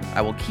Taproot.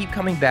 I will keep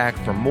coming back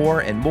for more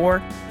and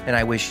more, and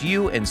I wish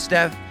you and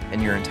Steph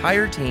and your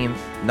entire team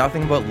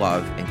nothing but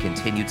love and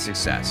continued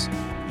success.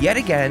 Yet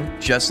again,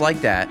 just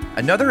like that,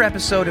 another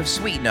episode of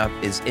Sweeten Up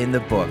is in the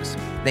books.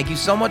 Thank you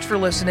so much for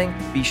listening.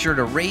 Be sure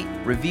to rate,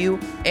 review,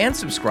 and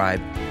subscribe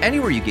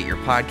anywhere you get your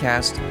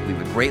podcast. We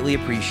would greatly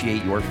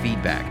appreciate your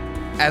feedback.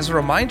 As a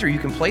reminder, you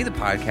can play the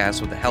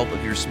podcast with the help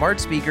of your smart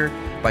speaker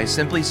by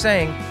simply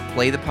saying,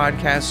 "Play the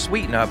podcast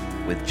Sweeten Up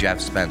with Jeff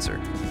Spencer."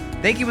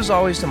 Thank you as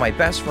always to my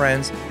best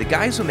friends, the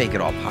guys who make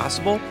it all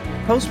possible,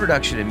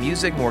 post-production and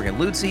music Morgan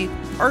Luzzi,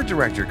 art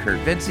director Kurt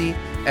Vinci,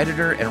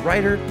 editor and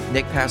writer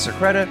Nick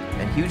Pasacreta,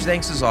 and huge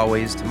thanks as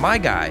always to my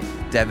guy,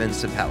 Devin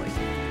Sapelli.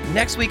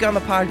 Next week on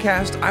the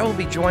podcast, I will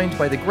be joined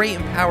by the great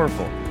and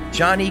powerful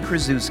Johnny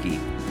Krasuski.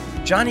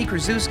 Johnny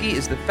Krasuski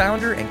is the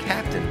founder and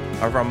captain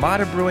of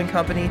Armada Brewing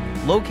Company,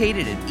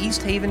 located in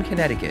East Haven,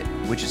 Connecticut,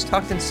 which is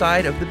tucked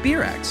inside of the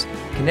Beer X,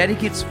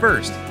 Connecticut's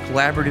first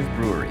collaborative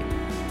brewery.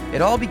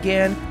 It all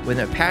began when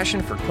a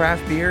passion for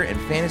craft beer and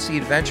fantasy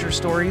adventure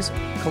stories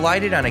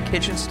collided on a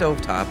kitchen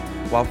stovetop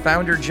while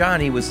founder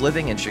Johnny was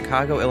living in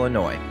Chicago,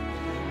 Illinois.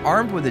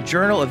 Armed with a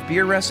journal of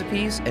beer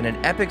recipes and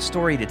an epic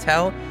story to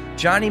tell,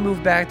 Johnny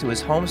moved back to his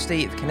home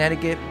state of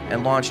Connecticut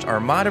and launched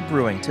Armada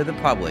Brewing to the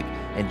public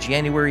in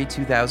January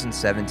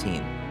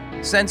 2017.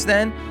 Since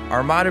then,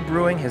 Armada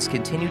Brewing has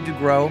continued to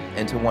grow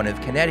into one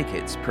of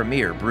Connecticut's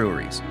premier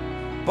breweries.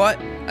 But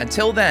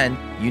until then,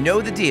 you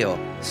know the deal.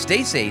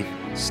 Stay safe,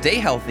 stay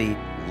healthy,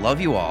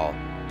 Love you all.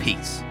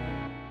 Peace.